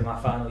 so in my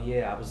final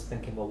year, I was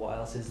thinking, well, what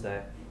else is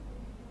there?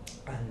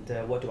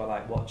 And what do I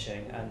like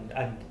watching?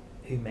 And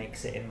who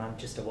makes it in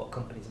Manchester? What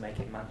companies make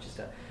it in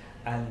Manchester?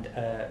 and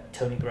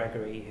Tony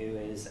Gregory, who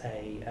is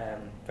a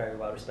very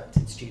well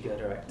respected studio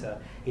director.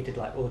 He did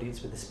like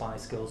Audience with the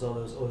Spice Girls, all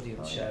those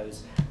audience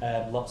shows,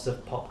 lots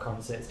of pop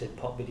concerts, did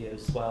pop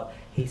videos as well.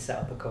 He set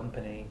up a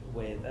company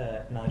with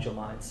Nigel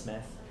Martin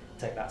Smith,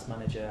 Take That's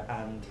manager,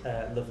 and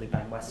lovely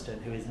Ben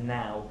Weston, who is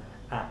now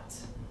at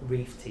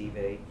Reef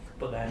TV,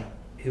 but then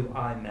who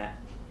I met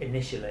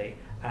initially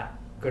at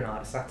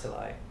Granada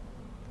Satellite.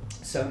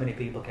 So many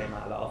people came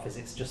out of that office,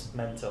 it's just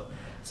mental.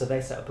 So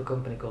they set up a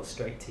company called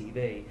Straight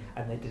TV,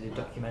 and they did a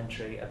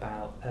documentary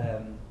about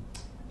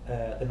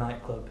the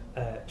nightclub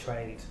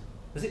Trade.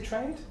 Was it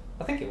Trade?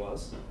 I think it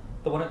was.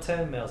 The one at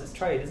Turnmills. It's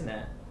Trade, isn't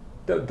it?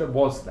 That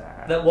was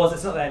there.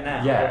 It's not there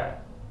now. Yeah.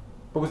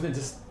 But wasn't it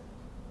just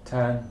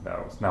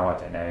Turnmills? No, I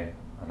don't know.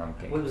 And I'm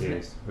getting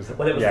confused. It was the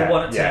one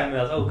at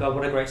Turnmills. Oh God,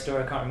 what a great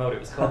story! I can't remember what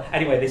it was called.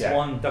 Anyway, this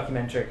one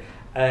documentary.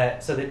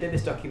 So they did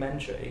this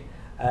documentary,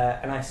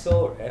 and I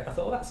saw it. I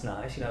thought, oh, that's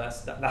nice. You know,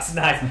 that's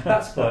nice.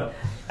 That's fun.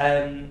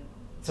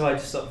 So I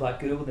just sort of like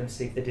Googled them to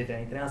see if they did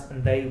anything else,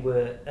 and they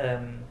were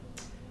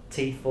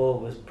T4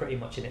 was pretty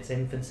much in its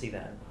infancy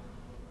then.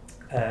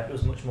 It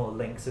was much more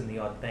links than the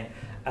odd thing,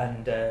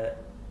 and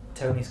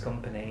Tony's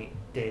company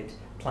did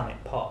Planet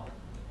Pop.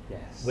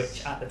 Yes.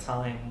 Which at the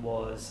time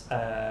was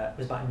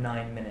about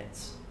 9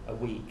 minutes a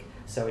week.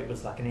 So it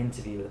was like an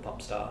interview with a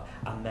pop star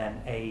and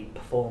then a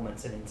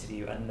performance, an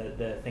interview. And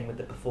the thing with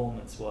the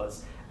performance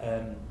was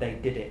they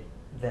did it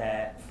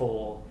there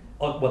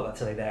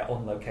actually there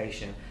on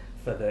location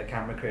for the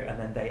camera crew, and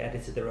then they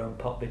edited their own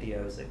pop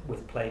videos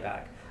with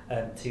playback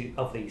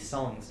of these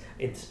songs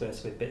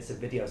interspersed with bits of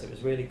videos. It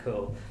was really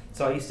cool.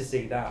 So I used to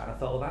see that and I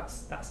thought, well,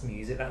 that's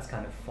music, that's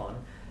kind of fun.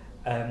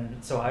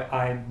 So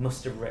I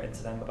must have written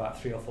to them about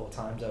 3 or 4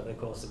 times over the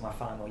course of my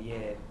final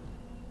year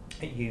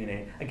at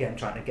uni, again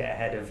trying to get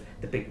ahead of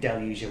the big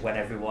deluge of when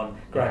everyone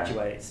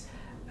graduates.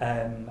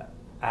 And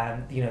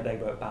you know, they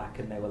wrote back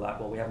and they were like,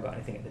 well, we haven't got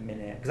anything at the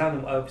minute, because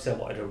I also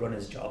wanted a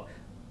runner's job.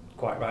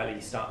 Quite rightly,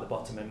 you start at the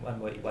bottom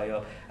and work your way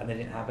up, and they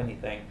didn't have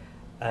anything.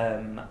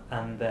 And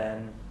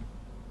then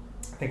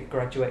I think I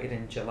graduated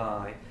in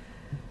July,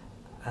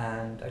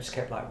 and I just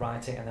kept like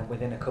writing, and then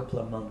within a couple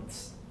of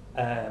months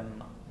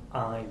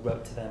I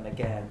wrote to them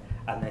again,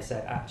 and they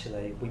said,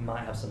 actually, we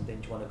might have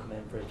something, do you want to come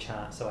in for a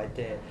chat? So I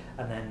did,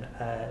 and then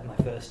my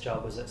first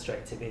job was at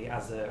Straight TV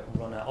as a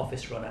runner,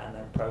 office runner, and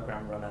then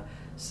programme runner.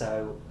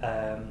 So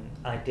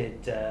I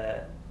did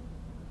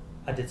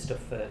stuff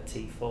for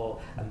T4,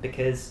 and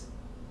because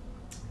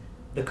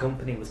the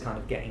company was kind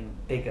of getting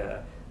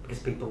bigger, because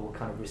people were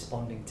kind of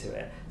responding to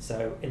it,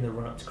 so in the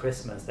run up to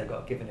Christmas they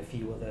got given a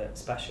few other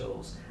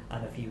specials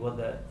and a few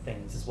other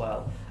things as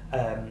well.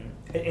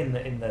 In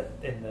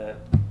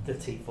the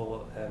T4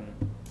 what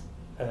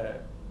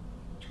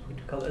do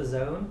you call it, a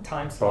zone?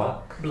 Time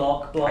slot?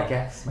 Block. I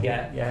guess. Maybe.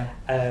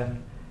 Yeah.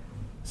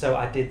 So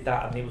I did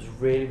that, and it was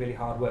really, really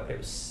hard work. It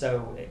was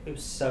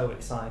so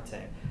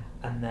exciting.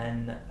 And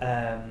then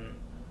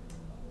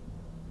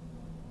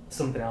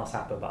something else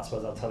happened, but I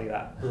suppose I'll tell you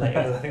that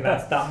later, because I think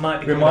that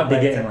might be. We might be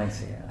getting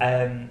later.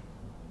 Yeah.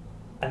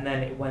 And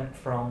then it went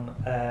from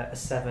a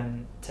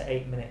 7 to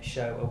 8 minute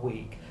show a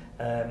week.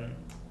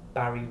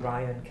 Barry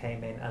Ryan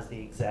came in as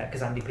the exec,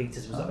 because Andy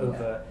Peters was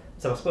over.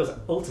 So I suppose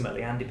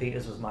ultimately Andy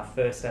Peters was my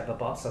first ever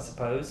boss, I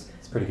suppose.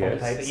 It's pretty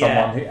good.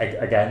 Someone who,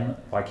 again,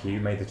 like you,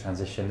 made the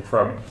transition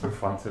from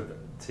front to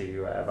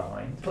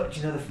behind. But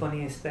you know, the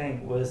funniest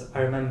thing was,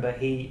 I remember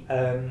he.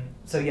 I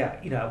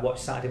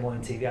watched Saturday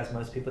morning TV as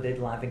most people did,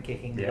 live and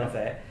kicking, love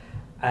it,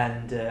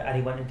 and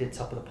he went and did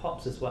Top of the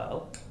Pops as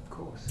well. Of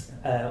course.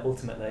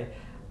 Ultimately,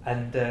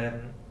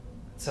 and.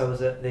 So I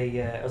was at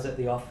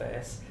the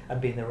office,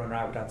 and being the runner,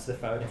 I would answer the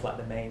phone if like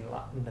the main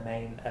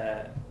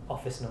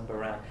office number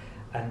rang,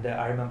 and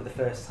I remember the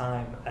first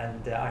time,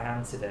 and I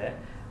answered it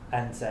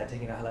and said,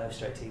 hello,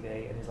 Straight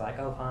TV, and he's like,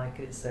 oh hi,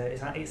 it's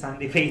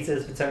Andy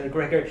Peters for Tony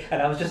Gregory,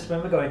 and I was just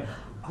remember going,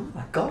 oh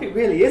my God, it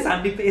really is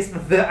Andy, it's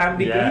the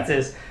Andy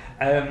Peters.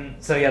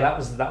 So yeah,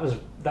 that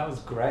was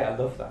great. I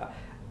love that.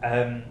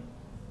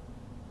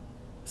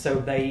 So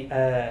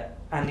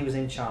Andy was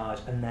in charge,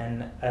 and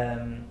then.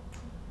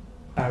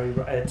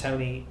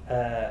 Tony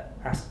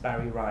asked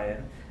Barry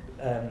Ryan,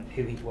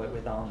 who he'd worked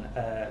with on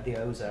The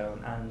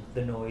Ozone and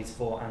The Noise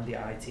for Andy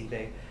at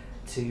ITV,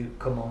 to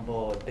come on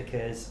board,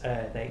 because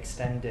they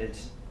extended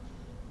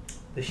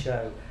the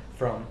show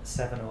from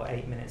 7 or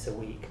 8 minutes a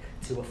week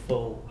to a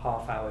full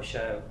half-hour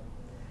show,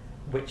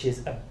 which is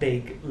a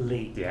big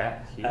leap.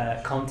 Yeah,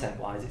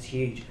 content-wise, it's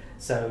huge.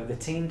 So the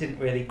team didn't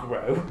really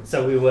grow.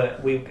 So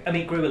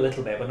it grew a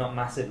little bit, but not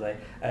massively.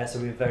 So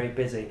we were very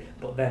busy.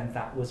 But then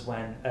that was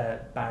when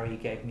Barry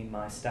gave me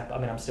my step. I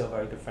mean, I'm still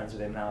very good friends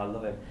with him now. I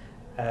love him.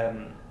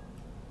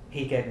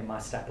 He gave me my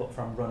step up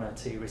from runner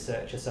to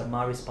researcher. So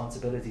my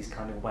responsibilities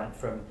kind of went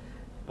from.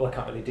 Well, I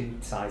can't really do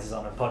sizes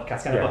on a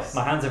podcast.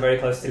 My hands are very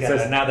close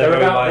together. Now they're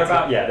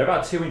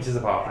about 2 inches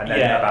apart, and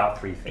then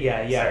about 3 feet.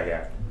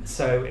 Yeah.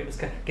 So it was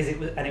because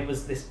it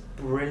was this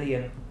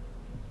brilliant.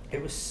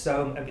 It was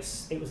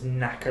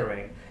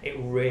knackering. It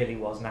really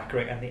was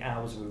knackering, and the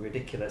hours were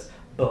ridiculous.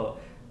 But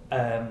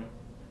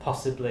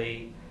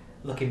possibly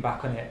looking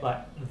back on it,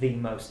 like the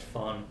most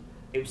fun.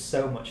 It was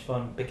so much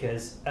fun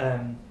because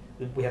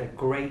we had a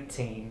great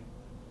team.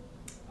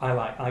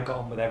 I got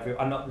on with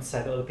everyone. I'm not going to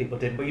say that other people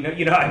didn't, but you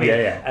know what I mean.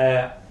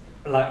 Yeah.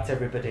 I liked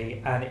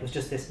everybody, and it was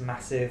just this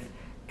massive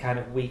kind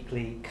of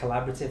weekly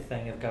collaborative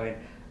thing of going,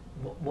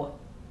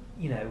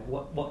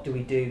 what do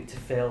we do to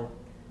fill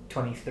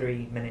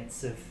 23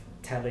 minutes of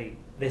telly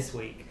this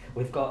week?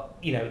 We've got,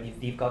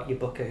 you've got your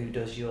booker who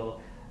does your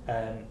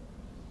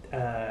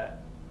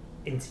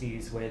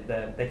interviews with,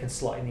 they can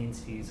slot in the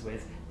interviews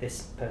with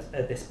this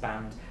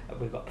band.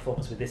 We've got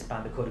performance with this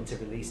band according to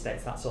release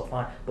dates. That's all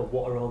fine. But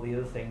what are all the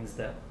other things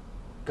that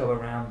go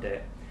around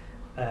it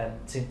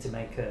to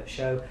make a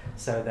show?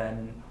 So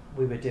then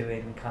we were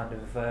doing kind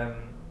of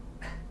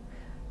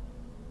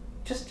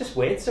just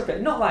weird stuff,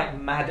 not like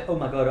mad, oh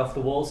my god, off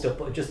the wall stuff,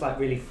 but just like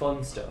really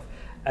fun stuff.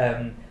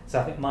 So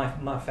I think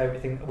my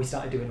favourite thing, we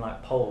started doing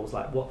like polls,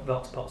 like what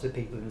vox pops with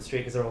people in the street,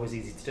 because they're always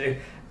easy to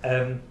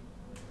do.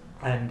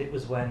 And it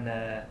was when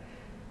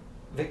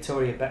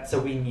Victoria Beckham, so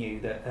we knew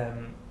that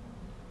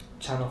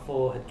Channel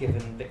 4 had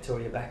given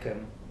Victoria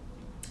Beckham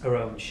her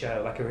own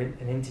show, like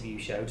an interview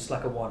show, just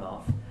like a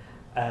one-off,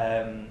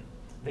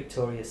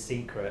 Victoria's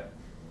Secret.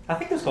 I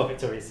think it was called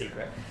Victoria's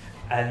Secret.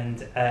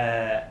 And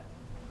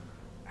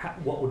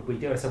what would we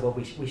do? I said, well,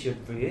 we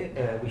should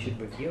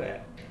review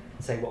it,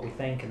 say what we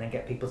think, and then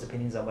get people's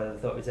opinions on whether they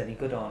thought it was any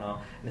good or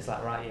not. And it's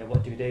like, right, yeah,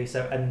 what do we do?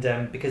 So,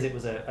 and because it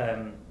was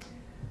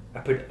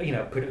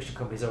production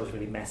companies are always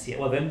really messy.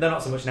 Well, they're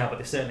not so much now, but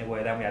they certainly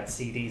were. Then we had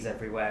CDs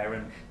everywhere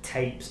and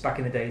tapes, back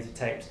in the days of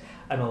tapes,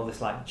 and all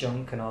this like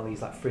junk and all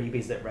these like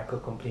freebies that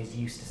record companies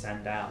used to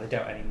send out. They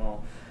don't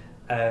anymore.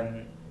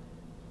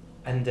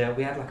 And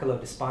we had like a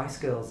load of Spice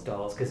Girls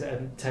dolls, because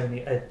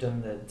Tony had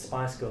done the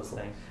Spice Girls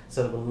thing,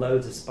 so there were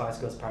loads of Spice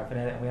Girls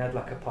paraphernalia, and we had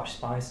like a Posh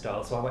Spice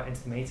doll. So I went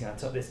into the meeting, I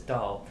took this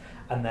doll,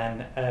 and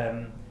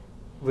then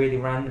really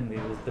randomly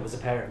there was a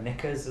pair of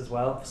knickers as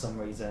well for some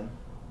reason,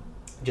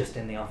 just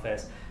in the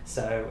office.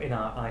 So in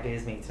our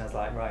ideas meeting, I was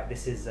like, right,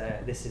 this is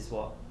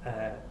what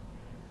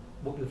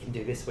we can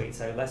do this week.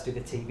 So let's do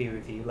the TV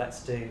review.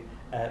 Let's do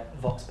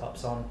Vox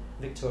Pops on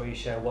Victoria's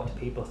show. What do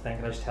people think?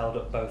 And I just held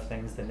up both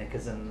things, the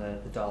knickers and the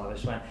doll. I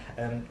just went,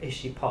 is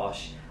she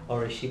posh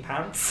or is she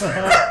pants?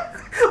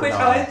 which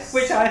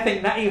I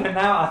think that even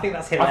now I think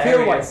that's hilarious. I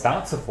feel like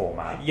that's a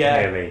format.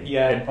 Really,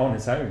 on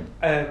its own.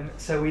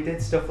 So we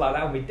did stuff like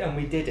that, and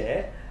we did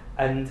it,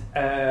 and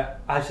I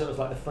just thought it was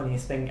like the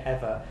funniest thing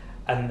ever.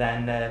 And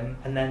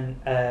then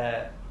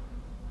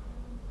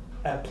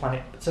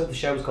Planet. So the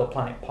show was called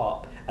Planet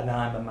Pop, and then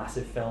I'm a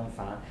massive film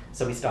fan.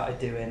 So we started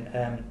doing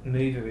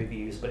movie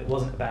reviews, but it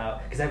wasn't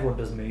about, because everyone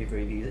does movie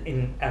reviews.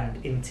 In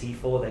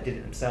T4 they did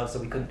it themselves, so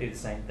we couldn't do the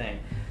same thing.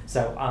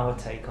 So our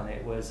take on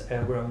it was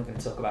we're only going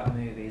to talk about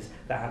movies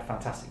that had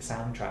fantastic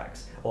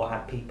soundtracks or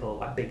had people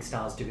like big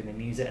stars doing the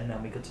music, and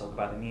then we could talk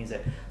about the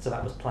music. So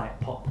that was Planet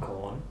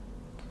Popcorn.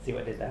 See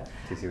what I did there?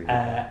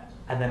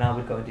 And then I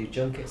would go and do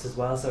junkets as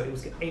well. So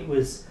it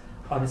was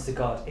honest to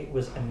God, it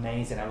was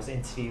amazing. I was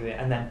interviewing,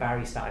 and then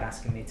Barry started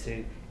asking me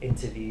to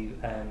interview,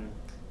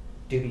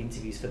 do the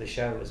interviews for the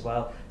show as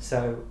well.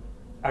 So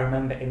I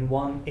remember in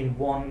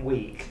one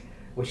week,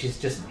 which is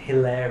just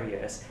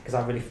hilarious because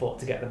I really fought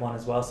to get them on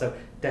as well. So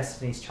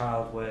Destiny's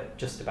Child were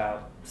just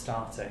about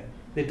starting.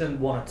 They'd done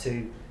one or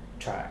two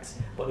tracks,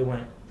 but they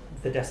weren't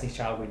the Destiny's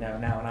Child we know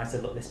now. And I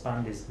said, look, this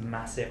band is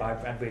massive.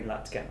 I'd really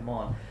like to get them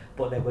on.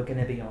 But they were going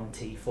to be on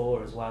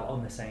T4 as well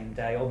on the same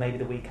day, or maybe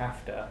the week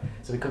after.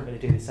 So we couldn't really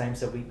do the same,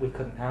 so we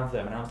couldn't have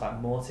them. And I was like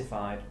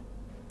mortified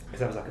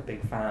because I was like a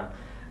big fan,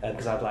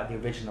 because I'd like the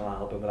original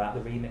album without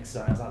the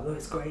remixes on. I was like, oh,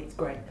 it's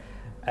great.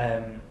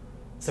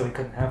 So we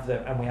couldn't have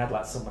them, and we had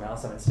like someone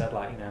else on instead,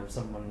 like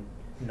someone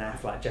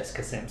naff like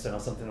Jessica Simpson or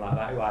something like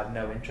that, who I had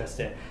no interest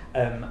in.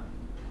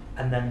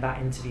 And then that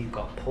interview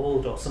got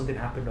pulled, or something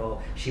happened, or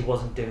she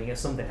wasn't doing it,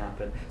 something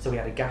happened. So we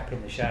had a gap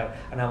in the show,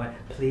 and I went,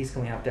 please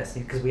can we have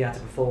Destiny, because we had a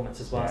performance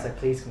as well, so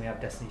please can we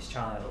have Destiny's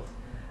Child?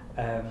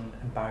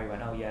 And Barry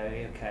went, oh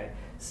yeah, okay.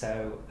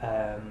 So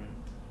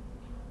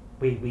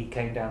we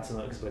came down to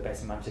London, because we're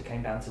based in Manchester,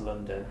 came down to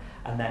London,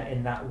 and then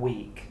in that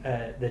week,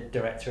 the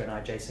director and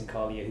I, Jason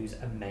Collier, who's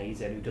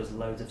amazing, who does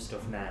loads of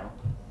stuff now,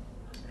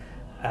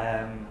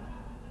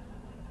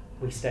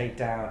 we stayed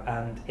down,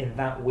 and in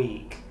that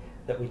week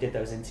that we did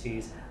those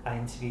interviews, I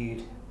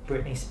interviewed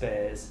Britney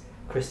Spears,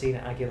 Christina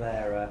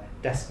Aguilera,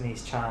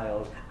 Destiny's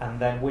Child, and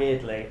then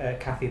weirdly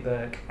Kathy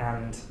Burke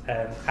and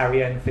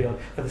Harry Enfield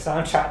for the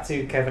soundtrack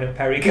to Kevin and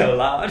Perry Go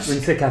Large. When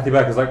you say Kathy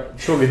Burke, it's like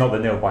surely not the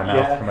Nil by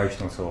Mouth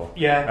promotional tour.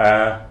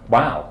 Yeah.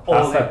 Wow.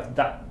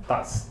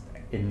 That's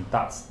it.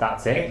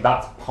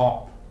 That's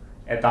pop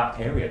at that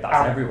period.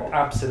 That's everyone.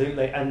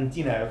 Absolutely. And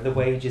the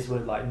wages were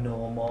like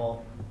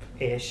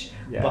normal-ish,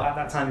 but at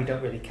that time you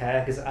don't really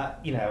care, because I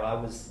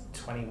was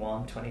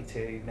 21,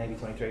 22, maybe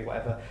 23,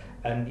 whatever,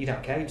 and you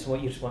don't care. You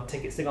just want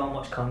tickets to go and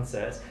watch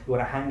concerts. You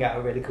want to hang out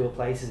at really cool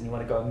places, and you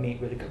want to go and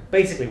meet really good.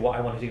 Basically, what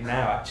I want to do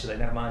now, actually,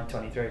 never mind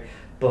 23.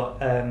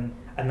 But and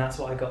that's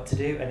what I got to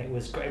do, and it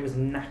was great. It was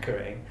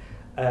knackering,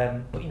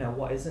 But you know,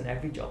 what isn't?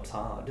 Every job's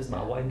hard. Doesn't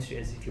matter what industry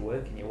it is. If you're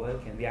working, you're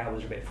working. The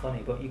hours are a bit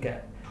funny, but you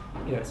get,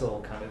 you know, it's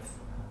all kind of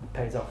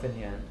pays off in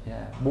the end.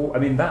 Yeah. Well, I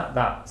mean,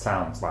 that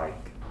sounds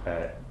like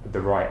the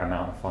right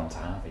amount of fun to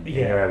have in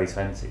your early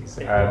 20s.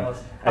 It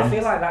was. I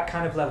feel like that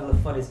kind of level of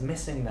fun is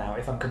missing now,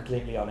 if I'm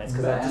completely honest,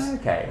 because I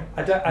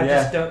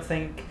just don't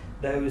think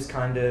those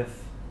kind of.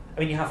 I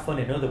mean, you have fun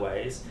in other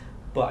ways,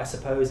 but I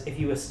suppose if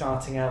you were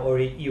starting out or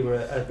you were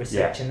a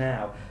researcher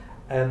now,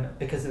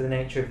 because of the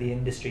nature of the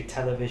industry,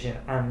 television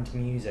and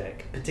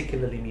music,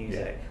 particularly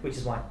music, which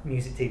is why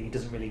music TV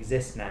doesn't really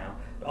exist now,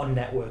 on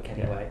network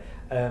anyway,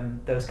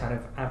 those kind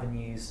of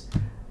avenues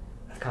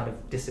have kind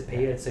of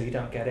disappeared, so you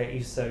don't get it. You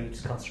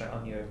just concentrate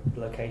on your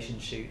location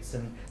shoots,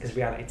 and because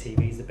reality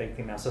TV is the big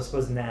thing now. So I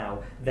suppose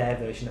now their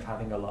version of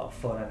having a lot of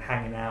fun and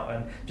hanging out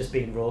and just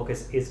being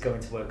raucous is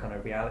going to work on a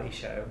reality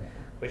show.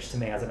 Which to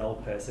me, as an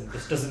old person,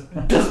 just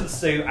doesn't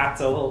suit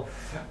at all.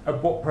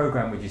 What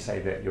programme would you say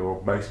that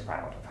you're most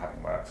proud of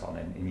having worked on?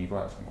 And you've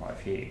worked on quite a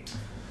few.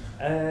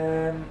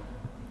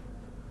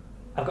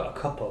 I've got a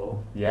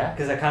couple. Yeah.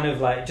 Because I kind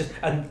of like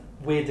and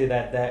weirdly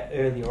they're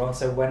earlier on.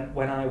 So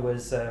when I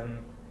was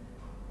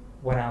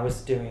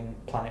doing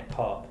Planet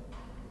Pop,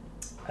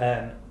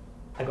 I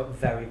got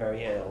very,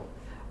 very ill.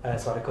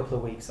 So I had a couple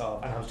of weeks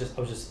off, and I was just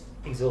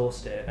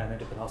exhausted, and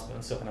ended up in hospital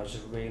and stuff, and I was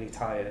just really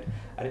tired,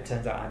 and it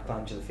turns out I had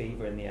glandular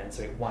fever in the end,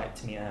 so it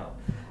wiped me out.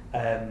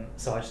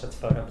 So I just had to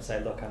phone up and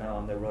say, look, I know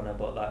I'm the runner,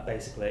 but like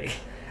basically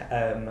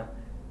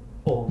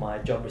all my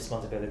job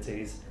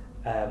responsibilities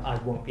I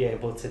won't be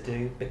able to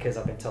do, because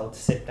I've been told to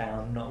sit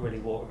down, not really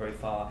walk very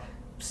far,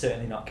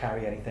 certainly not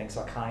carry anything,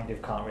 so I kind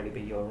of can't really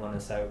be your runner,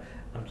 so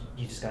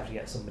you just have to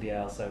get somebody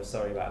else, so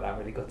sorry about that,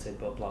 really gutted,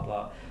 but blah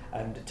blah.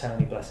 And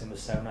Tony, bless him,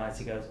 was so nice.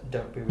 He goes,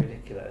 don't be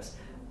ridiculous,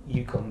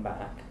 you come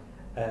back,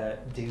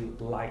 do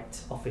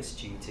light office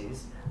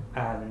duties,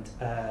 and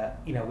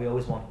you know, we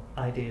always want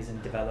ideas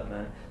and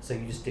development, so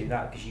you just do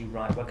that because you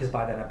write well, because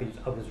by then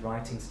I was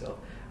writing stuff,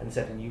 and he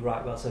said, and you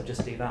write well, so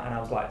just do that. And I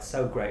was like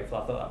so grateful,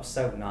 I thought that was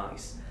so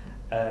nice.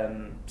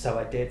 So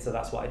I did, so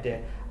that's what I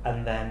did.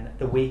 And then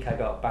the week I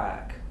got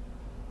back,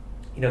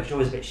 you know, you're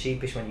always a bit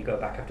sheepish when you go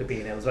back after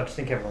being ill, so I just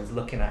think everyone's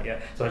looking at you,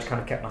 so I just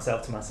kind of kept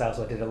myself to myself,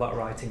 so I did a lot of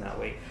writing that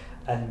week.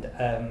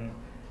 And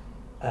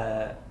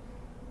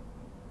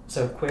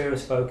so Queer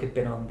as Folk had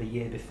been on the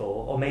year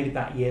before, or maybe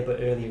that year,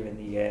 but earlier in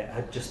the year,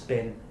 had just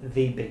been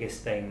the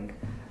biggest thing,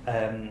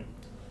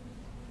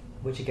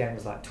 which again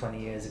was like 20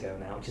 years ago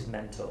now, which is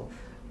mental.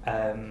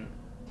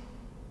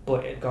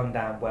 But it had gone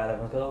down well.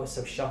 Everyone goes, oh, it's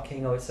so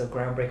shocking, oh, it's so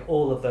groundbreaking,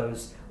 all of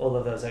those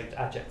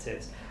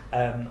adjectives.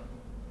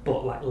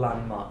 But like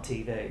landmark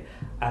TV.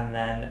 And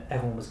then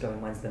everyone was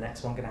going, when's the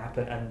next one going to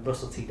happen? And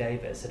Russell T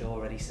Davies had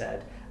already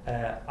said,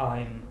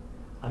 I'm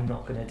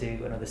not going to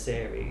do another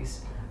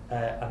series.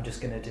 I'm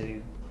just going to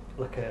do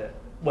like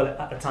well,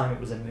 at the time it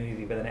was a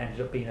movie, but then it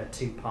ended up being a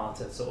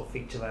two-parter sort of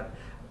feature length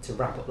to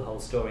wrap up the whole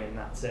story, and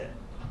that's it.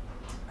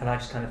 And I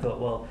just kind of thought,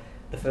 well,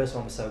 the first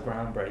one was so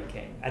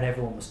groundbreaking, and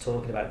everyone was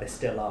talking about it, they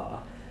still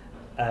are.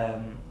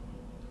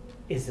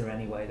 Is there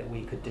any way that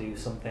we could do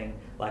something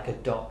like a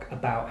doc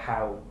about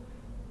how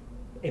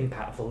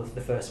impactful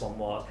the first one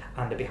was,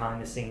 and the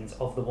behind the scenes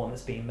of the one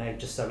that's being made,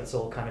 just so it's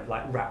all kind of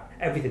like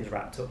everything's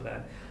wrapped up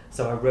then.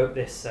 So I wrote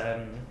this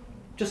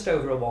just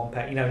over a one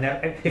page, you know, now,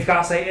 if you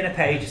can't say it in a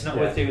page, it's not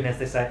worth doing, as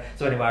they say.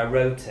 So anyway, I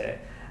wrote it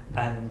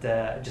and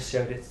just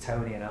showed it to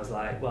Tony, and I was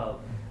like,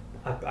 well,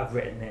 I've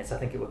written this, I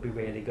think it would be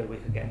really good, we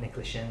could get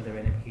Nicola Schindler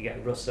in it, we could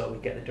get Russell, we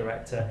could get the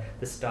director,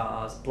 the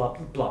stars, blah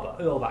blah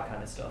blah, all that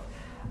kind of stuff.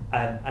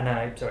 And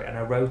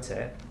I wrote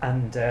it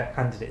and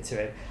handed it to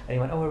him, and he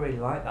went, oh, I really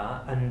like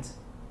that. And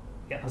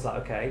yeah, I was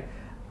like, okay.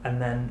 And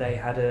then they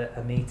had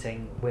a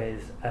meeting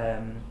with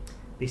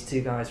these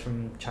two guys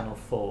from Channel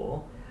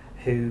 4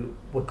 who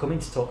were coming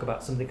to talk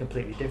about something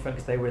completely different,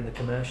 because they were in the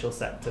commercial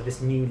sector,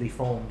 this newly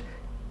formed,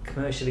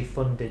 commercially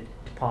funded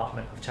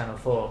department of Channel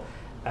 4.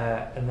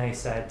 And they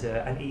said,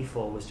 and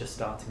E4 was just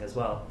starting as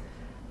well.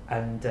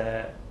 And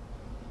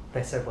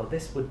they said, well,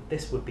 this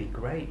would be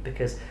great,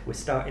 because we're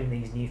starting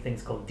these new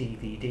things called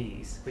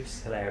DVDs, which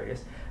is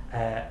hilarious,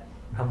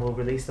 and we'll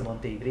release them on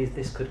DVDs.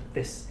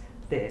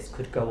 This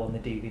could go on the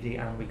DVD,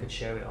 and we could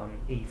show it on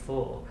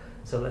E4.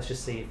 So let's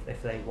just see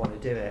if they want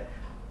to do it.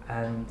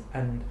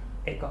 And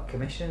it got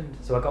commissioned.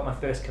 So I got my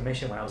first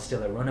commission when I was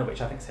still a runner,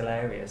 which I think is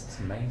hilarious. It's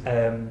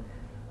amazing.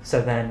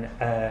 So then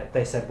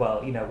they said,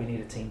 well, you know, we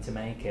need a team to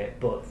make it,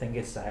 but the thing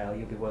is, Sohail,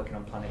 you'll be working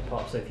on Planet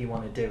Pop, so if you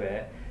want to do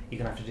it, you're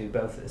going to have to do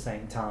both at the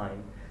same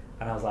time.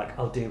 And I was like,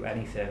 I'll do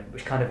anything,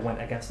 which kind of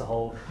went against the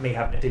whole me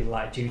having to do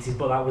light duties,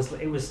 but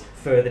it was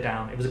further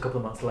down. It was a couple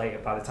of months later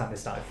by the time they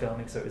started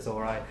filming, so it was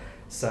all right.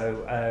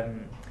 So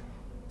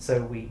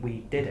so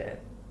we did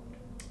it.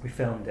 We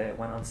filmed it,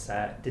 went on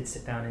set, did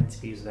sit down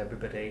interviews with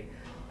everybody,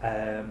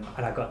 and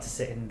I got to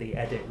sit in the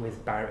edit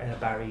with Barry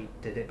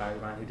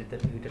Ryan, who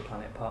did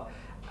Planet Pop,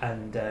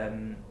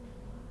 and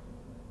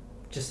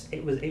just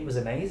it was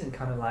amazing.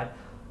 Kind of like,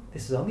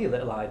 this was only a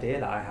little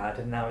idea that I had,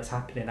 and now it's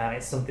happening, and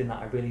it's something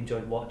that I really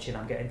enjoyed watching.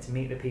 I'm getting to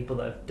meet the people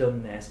that have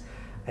done this,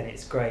 and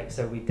it's great.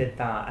 So we did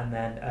that, and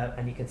then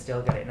and you can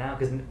still get it now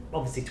because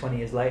obviously 20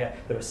 years later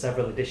there are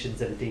several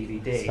editions of the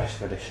DVD,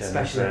 special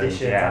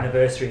editions,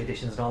 anniversary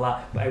editions, and all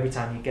that. But every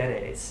time you get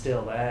it, it's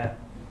still there.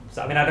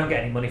 So I mean, I don't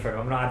get any money for it.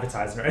 I'm not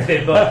advertising or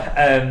anything, but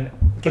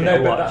give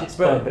it a watch. It's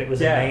fun, but it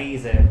was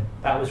amazing.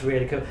 That was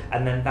really cool,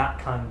 and then that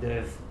kind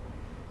of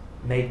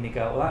made me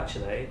go, well,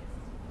 actually,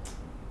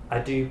 I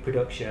do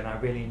production, I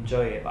really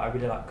enjoy it, but I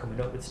really like coming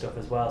up with stuff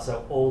as well.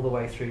 So all the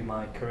way through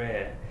my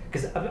career,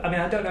 because I mean,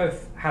 I don't know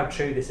how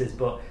true this is,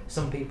 but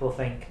some people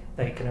think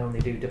they can only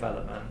do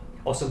development,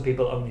 or some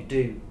people only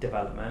do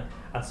development,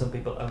 and some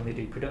people only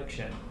do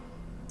production,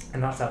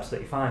 and that's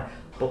absolutely fine.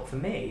 But for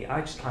me, I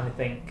just kind of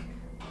think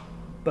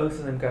both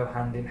of them go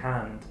hand in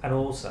hand, and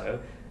also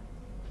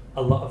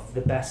a lot of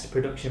the best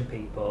production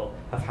people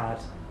have had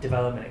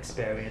development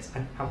experience,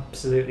 and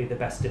absolutely the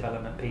best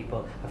development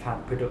people have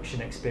had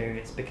production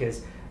experience,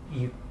 because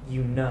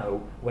you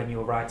know when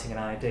you're writing an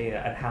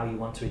idea and how you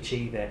want to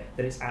achieve it,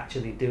 that it's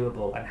actually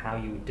doable and how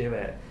you would do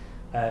it.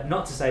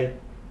 Not to say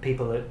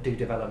people that do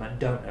development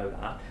don't know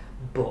that,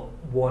 but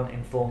one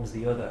informs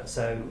the other.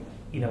 So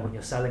you know, when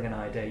you're selling an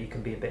idea, you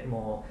can be a bit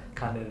more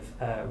kind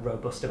of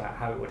robust about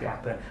how it would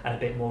happen, and a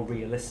bit more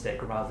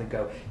realistic, rather than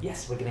go,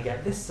 yes, we're going to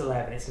get this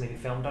celeb and it's going to be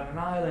filmed on an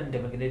island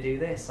and we're going to do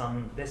this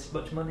on this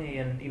much money,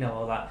 and you know,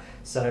 all that.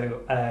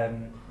 So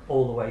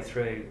all the way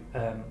through,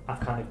 I've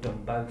kind of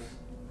done both,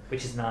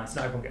 which is nice.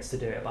 Not everyone gets to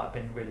do it, but I've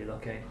been really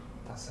lucky.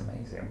 That's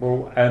amazing.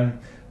 Well,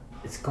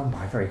 it's gone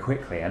by very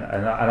quickly, and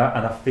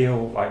I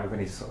feel like we've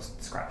only sort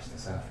of scratched the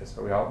surface,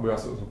 but we are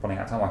sort of running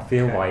out of time. I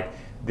feel like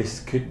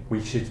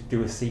we should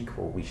do a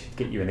sequel. We should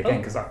get you in again,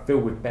 because I feel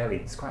we've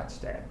barely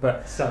scratched it.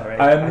 But sorry,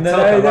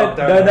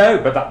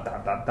 no. But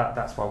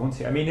that's why I want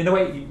to. I mean, in a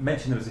way, you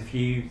mentioned there was a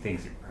few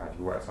things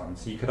you worked on,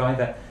 so you could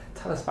either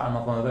tell us about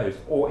another one of those,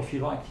 or if you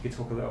like, you could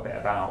talk a little bit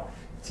about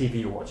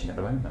TV you're watching at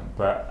the moment.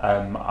 But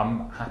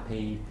I'm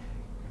happy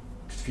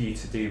for you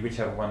to do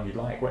whichever one you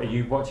like. What, are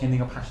you watching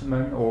anything of passion at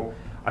the moment, or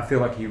I feel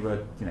like you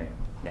were, you know,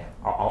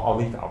 I'll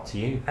leave it up to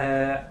you.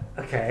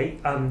 Okay,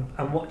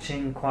 I'm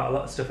watching quite a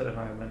lot of stuff at the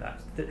moment.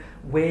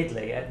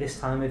 Weirdly, at this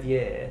time of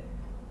year,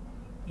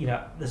 you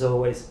know, there's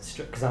always,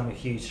 because I'm a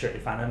huge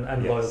Strictly fan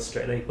and loyal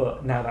Strictly,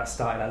 but now that's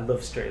started, I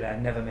love Strictly, I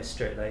never miss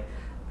Strictly.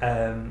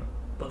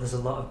 But there's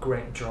a lot of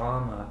great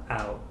drama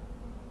out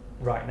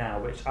right now,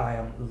 which I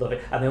am loving,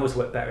 and they always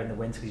work better in the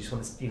winter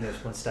because you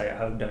just want to stay at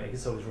home, don't you?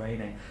 It's always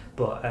raining.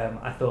 But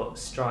I thought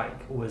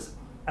Strike was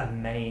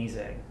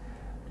amazing.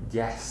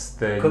 Yes,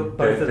 the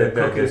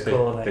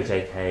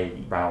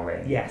J.K.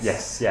 Rowling.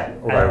 Yes,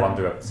 although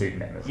under a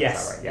pseudonym.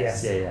 Yes, right?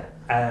 Yes.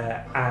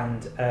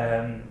 And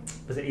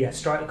was it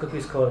Strike the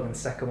Cuckoo's Calling, and the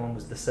second one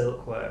was The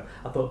Silkworm.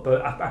 I thought,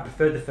 but I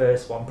preferred the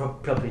first one,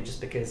 probably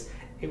just because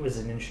it was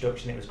an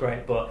introduction. It was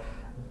great, but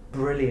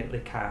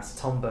brilliantly cast.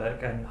 Tom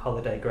Burke and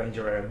Holiday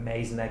Granger are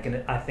amazing.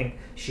 I think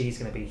she's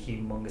gonna be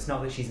humongous.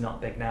 Not that she's not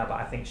big now, but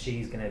I think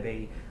she's gonna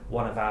be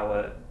one of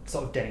our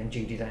sort of Dame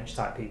Judi Dench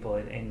type people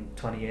in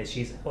 20 years.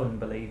 She's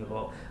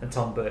unbelievable, and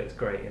Tom Burke's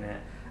great in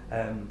it.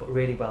 But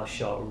really well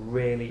shot,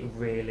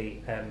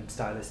 really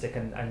stylistic,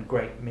 and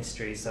great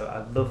mystery. So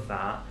I love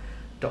that.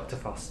 Dr.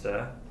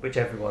 Foster, which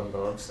everyone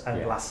loves,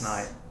 and last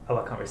night. Oh,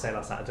 I can't really say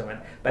last night, I don't know.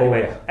 But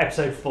anyway,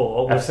 episode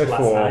 4 was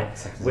last night,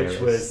 which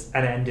was,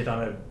 and it ended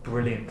on a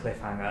brilliant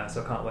cliffhanger,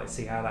 so I can't wait to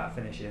see how that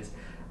finishes.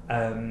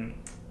 And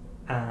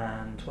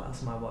what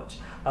else am I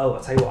watching? Oh,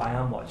 I'll tell you what I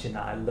am watching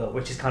that I love,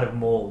 which is kind of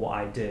more what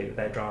I do,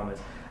 they're dramas.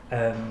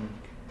 And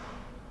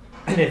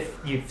if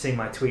you've seen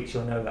my tweets,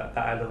 you'll know that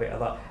I love it a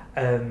lot.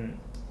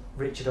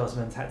 Richard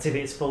Osman's, to be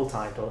its full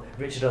title,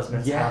 Richard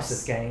Osman's House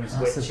of Games,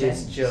 which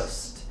is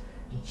just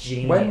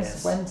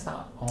genius. When's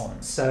that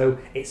on? So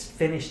it's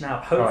finished now.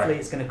 Hopefully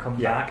it's going to come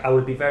back. I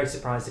would be very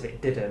surprised if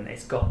it didn't.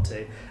 It's got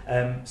to.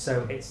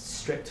 So it's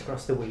stripped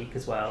across the week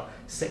as well.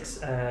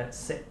 6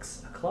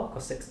 o'clock or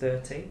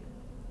 6:30?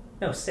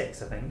 No,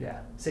 6 I think.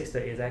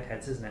 6:30 is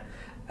Eggheads, isn't it?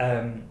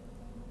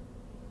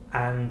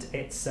 And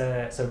it's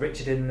so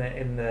Richard in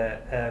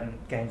the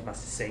Games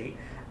Master seat,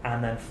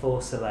 and then 4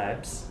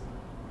 celebs.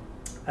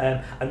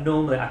 And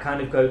normally I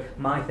kind of go.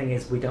 My thing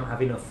is we don't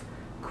have enough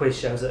quiz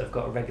shows that have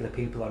got regular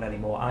people on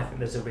anymore. I think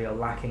there's a real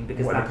lacking,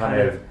 because that kind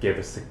of give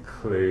us a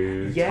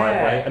clue type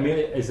way. I mean,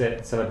 is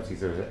it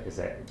celebrities or is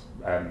it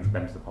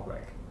members of the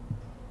public?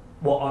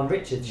 What, on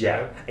Richard's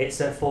show? It's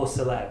 4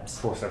 celebs.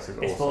 4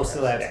 celebs. It's 4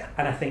 celebs,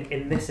 and I think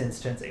in this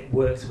instance it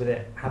works with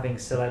it having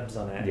celebs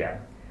on it.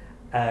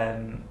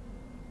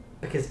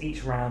 Because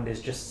each round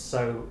is just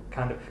so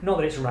kind of, not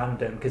that it's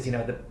random, because you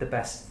know the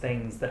best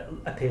things that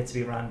appear to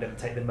be random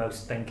take the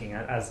most thinking,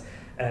 as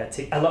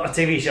a lot of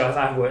TV shows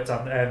I've worked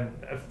on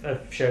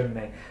have shown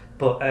me.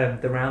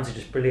 But the rounds are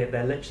just brilliant.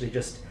 They're literally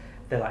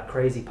they're like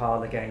crazy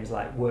parlour games,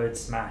 like Word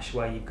Smash,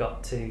 where you've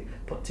got to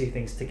put 2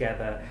 things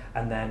together,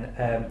 and then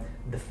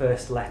the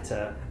first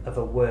letter of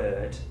a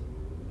word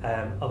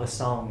of a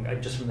song,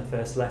 just from the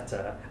first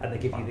letter, and they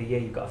give you the year.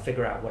 You've got to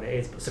figure out what it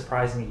is, but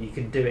surprisingly you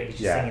can do it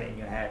because you're singing it in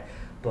your head.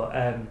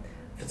 But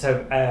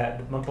So,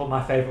 but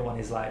my favourite one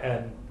is like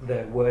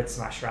the word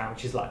smash round,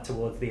 which is like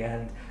towards the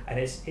end, and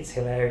it's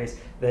hilarious.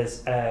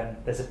 There's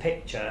a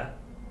picture,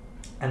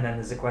 and then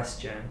there's a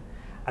question,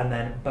 and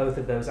then both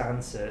of those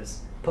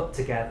answers put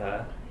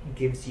together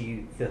gives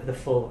you the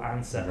full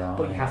answer, right.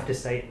 But you have to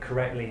say it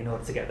correctly in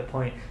order to get the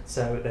point.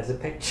 So there's a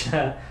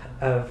picture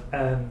of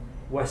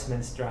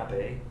Westminster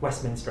Abbey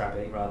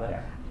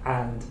rather,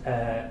 yeah. and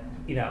I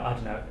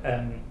don't know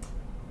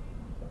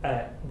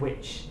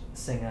which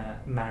singer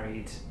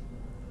married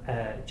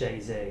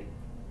Jay-Z.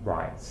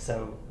 Right.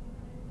 So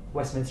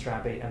Westminster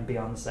Abbey and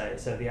Beyonce.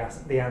 So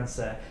the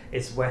answer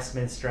is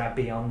Westminster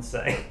Abbey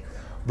Beyonce.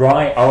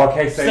 Right. Oh,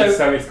 okay.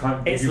 So it's kind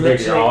of it's you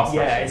literally really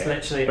are it's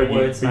literally but a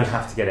word but smash. you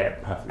have to get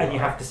it perfectly And you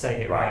have to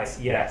say it right.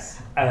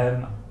 Yes.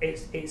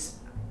 It's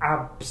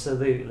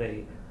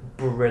absolutely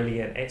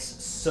brilliant. It's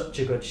such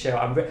a good show.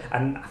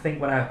 And I think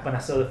when I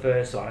saw the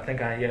first one, I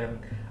think I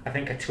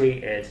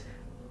tweeted.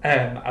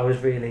 I was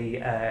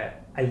really I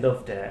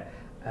loved it.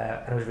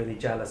 And I was really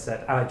jealous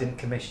that I didn't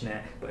commission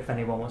it, but if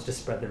anyone wants to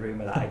spread the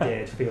rumour that I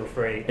did, feel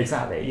free.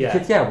 Exactly.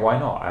 Yeah. Why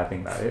not? I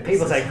think that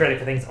People take credit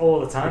for things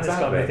all the time.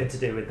 Exactly. It's got nothing to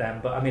do with them.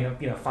 But I mean,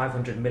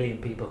 500 million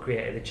people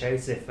created the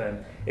chase, if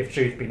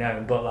truth be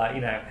known. But like,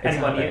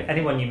 Exactly.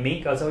 anyone you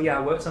meet goes, oh yeah,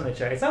 I worked on the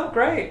chase. Oh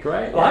great.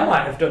 Great. Well, I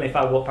might have done if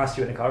I walked past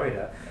you in a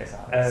corridor.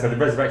 Exactly. So the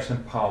resurrection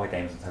of parlour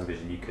games on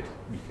television, you could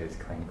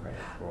claim credit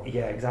for.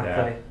 Yeah,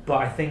 exactly. Yeah. But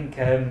I think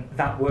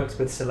that works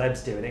with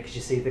celebs doing it, because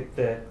you see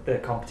the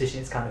competition.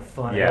 It's kind of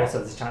fun, Yeah. and also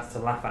there's a chance to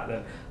laugh at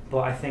them. But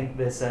I think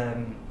there's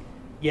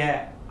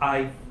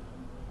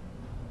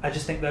I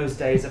just think those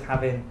days of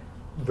having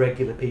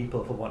regular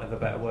people, for want of a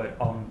better word,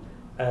 on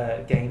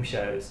game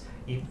shows,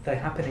 they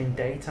happen in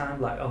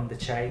daytime, like on The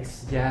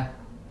Chase. Yeah.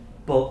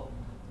 But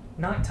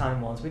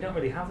nighttime ones, we don't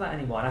really have that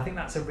anymore, and I think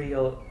that's I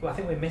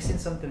think we're missing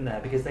something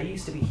there, because they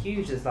used to be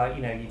huge. There's like,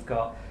 you've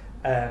got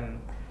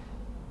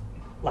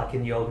like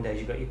in the olden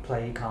days, you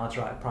play your cards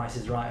right, Price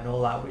is Right, and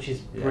all that, which is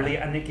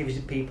brilliant, and it gives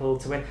you people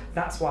to win.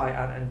 That's why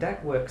Ant and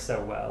Dec works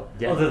so well.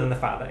 Yeah. Other than the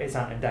fact that it's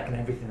Ant and Dec and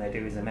everything they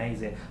do is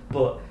amazing,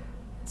 but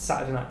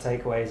Saturday Night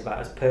Takeaway is about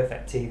as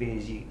perfect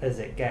TV as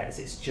it gets.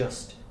 It's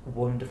just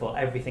wonderful.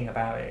 Everything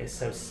about it is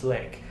so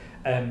slick.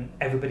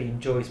 Everybody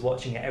enjoys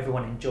watching it.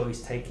 Everyone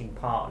enjoys taking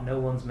part. No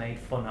one's made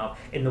fun of,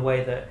 in the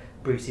way that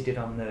Brucey did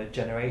on the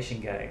Generation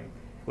Game,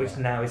 which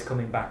now is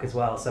coming back as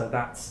well. So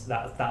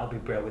that'll be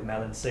brilliant with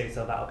Mel and Sue.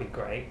 So that'll be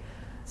great.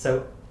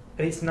 So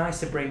it's nice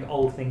to bring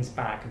old things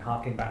back and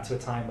harking back to a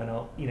time when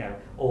all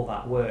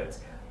that worked.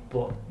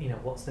 But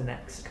what's the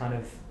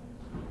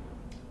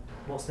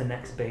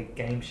next big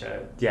game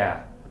show?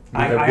 Yeah.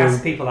 I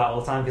ask people that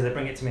all the time, because they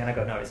bring it to me and I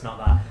go, no, it's not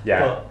that.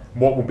 Yeah. But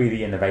what will be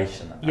the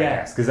innovation? I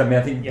guess, because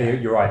I think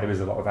you're right. There is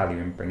a lot of value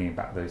in bringing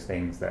back those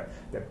things that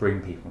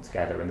bring people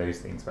together, and those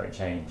things won't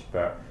change.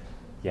 But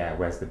yeah,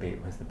 where's the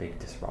big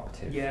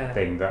disruptive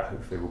thing that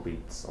hopefully will be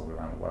sold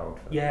around the world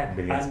for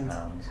millions of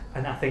pounds?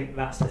 And I think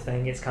that's the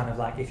thing. It's kind of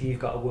like, if you've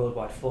got a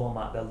worldwide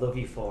format, they'll love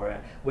you for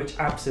it, which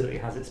absolutely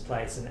has its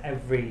place. And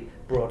every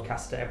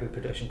broadcaster, every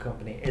production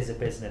company is a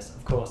business.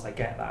 Of course, I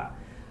get that.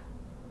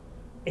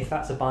 If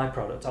that's a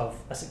byproduct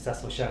of a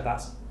successful show,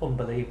 that's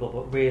unbelievable.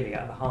 But really,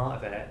 at the heart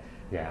of it,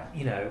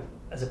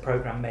 as a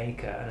program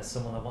maker and as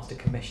someone that wants to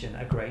commission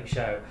a great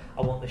show,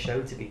 I want the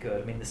show to be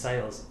good. I mean, the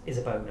sales is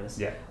a bonus,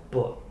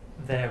 but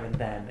there and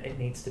then it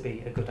needs to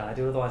be a good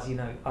idea. Otherwise,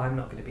 I'm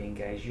not going to be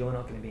engaged, you're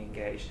not going to be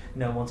engaged,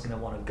 no one's going to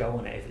want to go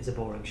on it if it's a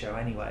boring show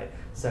anyway.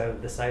 So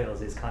the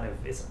sales is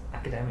it's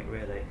academic,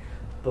 really.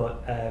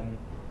 But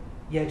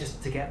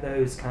just to get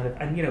those kind of,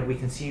 and we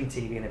consume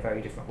TV in a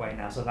very different way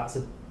now, so that's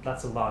a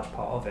large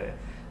part of it.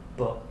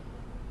 But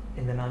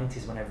in the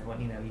 90s, when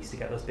everyone used to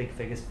get those big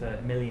figures for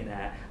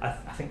Millionaire, I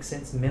think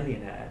since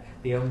Millionaire,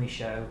 the only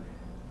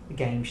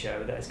game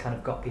show that has kind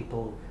of got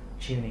people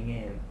tuning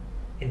in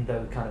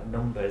those kind of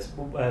numbers,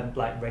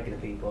 like regular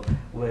people,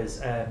 was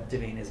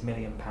Davina's £1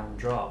 Million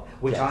Drop,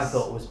 which I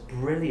thought was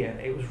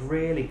brilliant. It was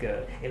really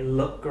good. It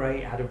looked great.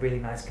 It had a really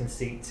nice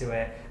conceit to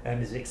it. It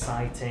was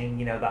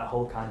exciting. That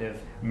whole kind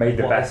of made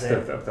the best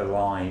of the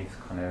live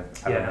kind of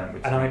element.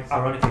 Which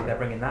ironically, they're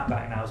bringing that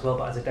back now as well,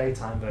 but as a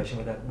daytime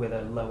version with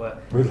a lower.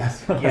 With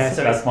less. So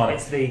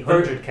it's the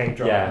 100k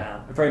drop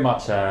now. Very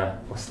much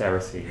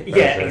austerity.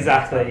 Yeah,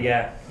 exactly.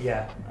 Yeah.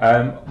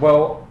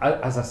 Well,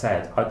 as I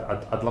said,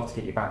 I'd love to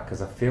get you back,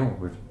 because I feel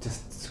we've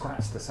just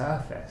scratched the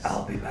surface.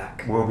 I'll be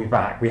back. We'll be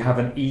back. We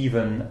haven't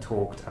even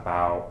talked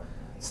about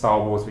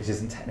Star Wars, which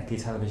isn't technically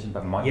television,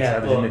 but might be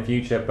television in the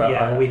future.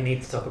 But we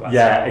need to talk about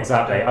Star Wars.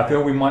 Exactly. I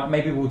feel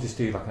maybe we'll just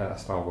do like a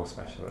Star Wars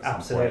special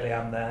at some point.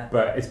 I'm there.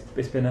 But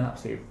it's been an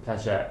absolute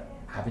pleasure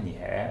having you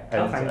here.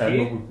 And thank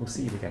you. We'll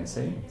see you again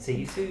soon. See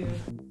you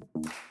soon.